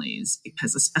families,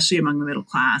 because especially among the middle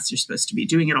class, you're supposed to be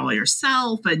doing it all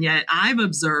yourself. And yet I've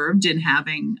observed in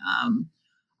having,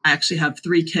 I actually have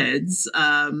 3 kids,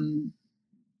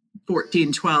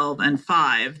 14, 12, and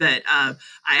 5, that I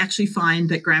actually find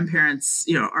that grandparents,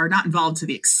 are not involved to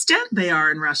the extent they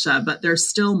are in Russia, but they're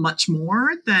still much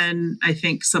more than I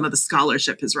think some of the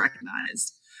scholarship has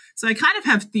recognized. So I kind of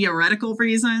have theoretical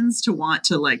reasons to want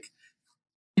to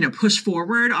push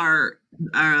forward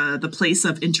the place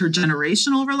of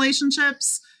intergenerational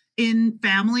relationships in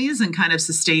families and kind of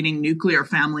sustaining nuclear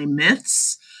family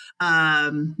myths.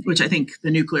 Which I think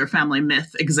the nuclear family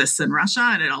myth exists in Russia,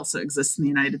 and it also exists in the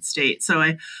United States. So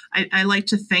I like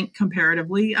to think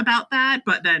comparatively about that,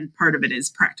 but then part of it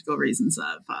is practical reasons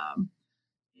of,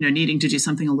 needing to do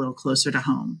something a little closer to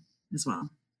home as well.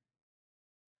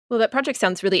 Well, that project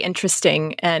sounds really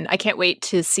interesting, and I can't wait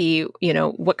to see,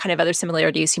 what kind of other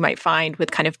similarities you might find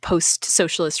with kind of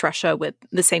post-socialist Russia with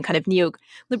the same kind of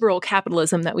neoliberal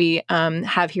capitalism that we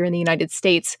have here in the United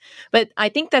States. But I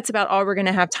think that's about all we're going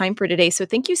to have time for today. So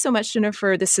thank you so much,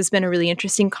 Jennifer. This has been a really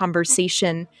interesting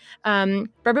conversation. For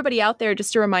everybody out there,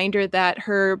 just a reminder that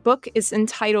her book is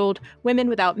entitled Women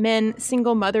Without Men,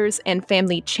 Single Mothers and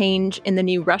Family Change in the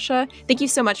New Russia. Thank you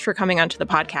so much for coming onto the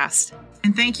podcast.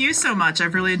 And thank you so much.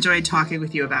 I've really enjoyed talking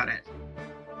with you about it.